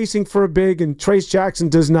some spacing for a big, and Trayce Jackson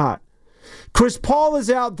does not. Chris Paul is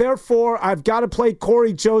out, therefore I've got to play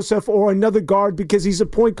Corey Joseph or another guard because he's a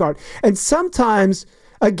point guard. And sometimes,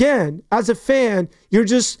 again, as a fan, you're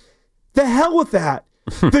just, the hell with that.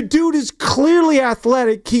 The dude is clearly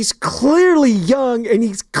athletic. He's clearly young, and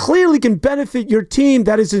he's clearly can benefit your team.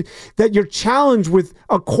 That you're challenged with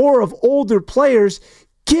a core of older players.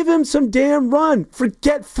 Give him some damn run.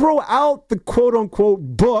 Throw out the quote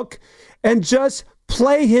unquote book, and just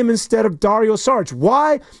play him instead of Dario Saric.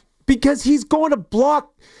 Why? Because he's going to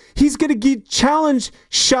block. He's going to get challenge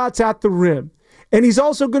shots at the rim. And he's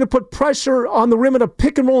also going to put pressure on the rim in a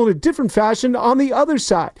pick and roll in a different fashion on the other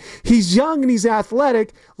side. He's young and he's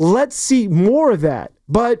athletic. Let's see more of that.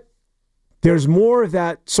 But there's more of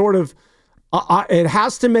that sort of, it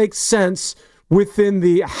has to make sense within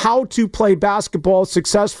the how to play basketball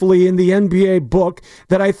successfully in the NBA book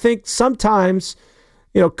that I think sometimes,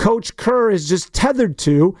 Coach Kerr is just tethered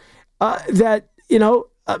to,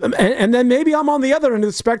 and then maybe I'm on the other end of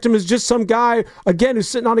the spectrum as just some guy, again, who's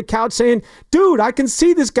sitting on a couch saying, dude, I can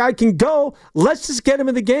see this guy can go. Let's just get him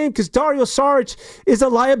in the game because Dario Saric is a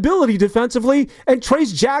liability defensively and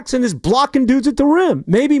Trayce Jackson is blocking dudes at the rim.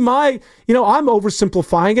 Maybe I'm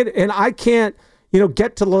oversimplifying it, and I can't,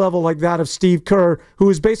 get to the level like that of Steve Kerr, who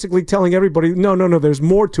is basically telling everybody, no, there's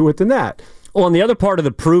more to it than that. Well, and the other part of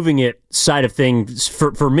the proving it side of things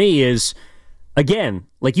for me is, again,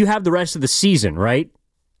 like you have the rest of the season, right?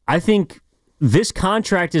 I think this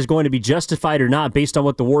contract is going to be justified or not based on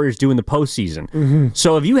what the Warriors do in the postseason. Mm-hmm.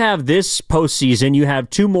 So if you have this postseason, you have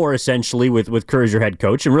two more essentially with Curry as your head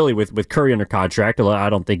coach, and really with Curry under contract, although I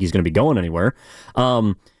don't think he's going to be going anywhere.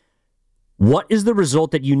 What is the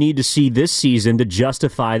result that you need to see this season to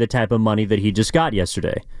justify the type of money that he just got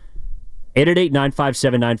yesterday?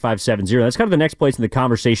 888-957-9570. That's kind of the next place in the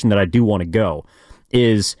conversation that I do want to go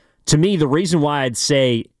is, to me, the reason why I'd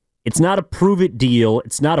say it's not a prove-it deal.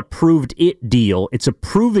 It's not a proved-it deal. It's a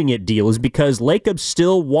proving-it deal is because Lacob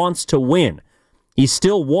still wants to win. He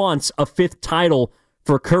still wants a 5th title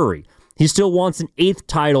for Curry. He still wants an 8th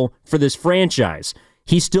title for this franchise.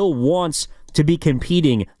 He still wants to be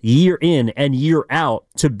competing year in and year out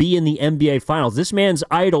to be in the NBA Finals. This man's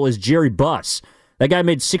idol is Jerry Buss. That guy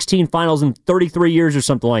made 16 finals in 33 years or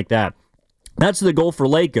something like that. That's the goal for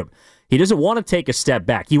Lacob. He doesn't want to take a step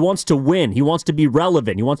back. He wants to win. He wants to be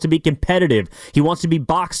relevant. He wants to be competitive. He wants to be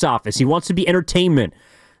box office. He wants to be entertainment.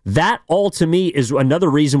 That all, to me, is another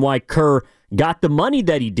reason why Kerr got the money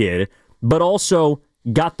that he did, but also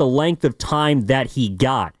got the length of time that he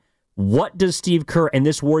got. What does Steve Kerr and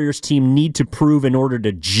this Warriors team need to prove in order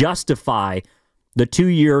to justify the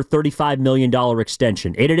 2-year, $35 million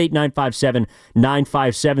extension?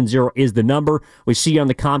 888-957-9570 is the number. We see you on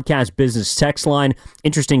the Comcast Business text line.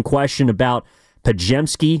 Interesting question about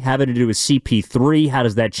Pajemski having to do with CP3. How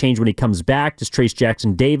does that change when he comes back? Does Trayce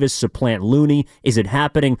Jackson-Davis supplant Looney? Is it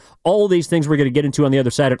happening? All of these things we're going to get into on the other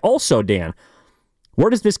side. And also, Dan, where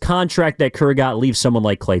does this contract that Kerr got leave someone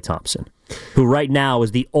like Klay Thompson, who right now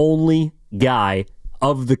is the only guy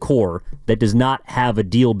of the core that does not have a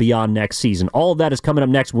deal beyond next season? All of that is coming up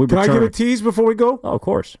next. Can I give a tease before we go? Oh, of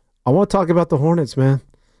course. I want to talk about the Hornets, man.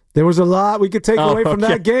 There was a lot we could take away from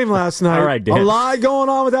that game last night. All right, Dan. A lot going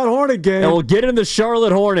on with that Hornet game. And we'll get into the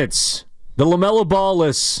Charlotte Hornets, the LaMelo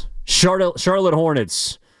Ball-less Charlotte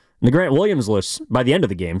Hornets. The Grant Williams list by the end of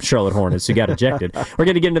the game, Charlotte Hornets, who got ejected. We're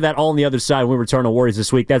going to get into that all on the other side when we return to Warriors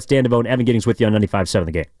this week. That's Dan Devone, Evan Giddings with you on 95.7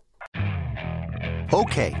 The Game.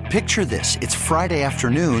 Okay, picture this. It's Friday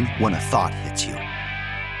afternoon when a thought hits you.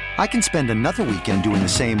 I can spend another weekend doing the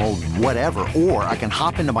same old whatever, or I can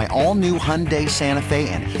hop into my all-new Hyundai Santa Fe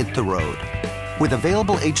and hit the road. With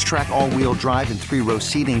available H-Track all-wheel drive and 3-row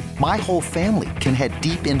seating, my whole family can head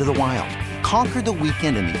deep into the wild. Conquer the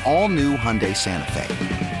weekend in the all-new Hyundai Santa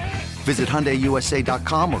Fe. Visit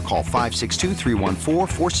HyundaiUSA.com or call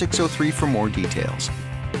 562-314-4603 for more details.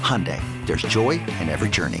 Hyundai, there's joy in every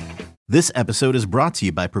journey. This episode is brought to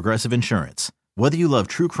you by Progressive Insurance. Whether you love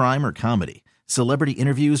true crime or comedy, celebrity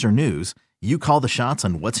interviews or news, you call the shots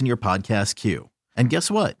on what's in your podcast queue. And guess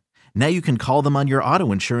what? Now you can call them on your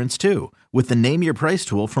auto insurance too with the Name Your Price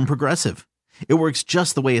tool from Progressive. It works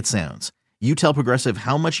just the way it sounds. You tell Progressive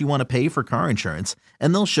how much you want to pay for car insurance,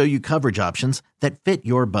 and they'll show you coverage options that fit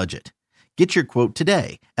your budget. Get your quote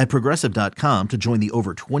today at Progressive.com to join the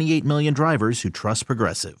over 28 million drivers who trust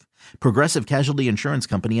Progressive. Progressive Casualty Insurance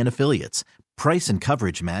Company and Affiliates. Price and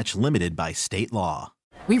coverage match limited by state law.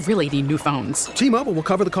 We really need new phones. T-Mobile will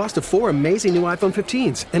cover the cost of 4 amazing new iPhone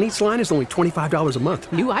 15s, and each line is only $25 a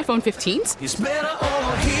month. New iPhone 15s? It's better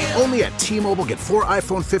over here. Only at T-Mobile, get 4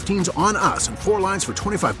 iPhone 15s on us and 4 lines for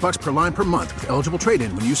 $25 per line per month with eligible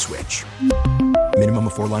trade-in when you switch. Minimum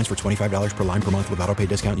of 4 lines for $25 per line per month with autopay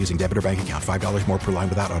discount using debit or bank account. $5 more per line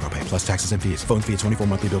without autopay, plus taxes and fees. Phone fee at 24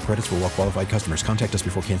 monthly bill credits for well-qualified customers. Contact us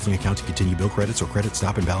before canceling account to continue bill credits or credit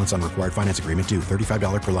stop and balance on required finance agreement due.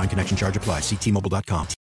 $35 per line connection charge applies. See T-Mobile.com.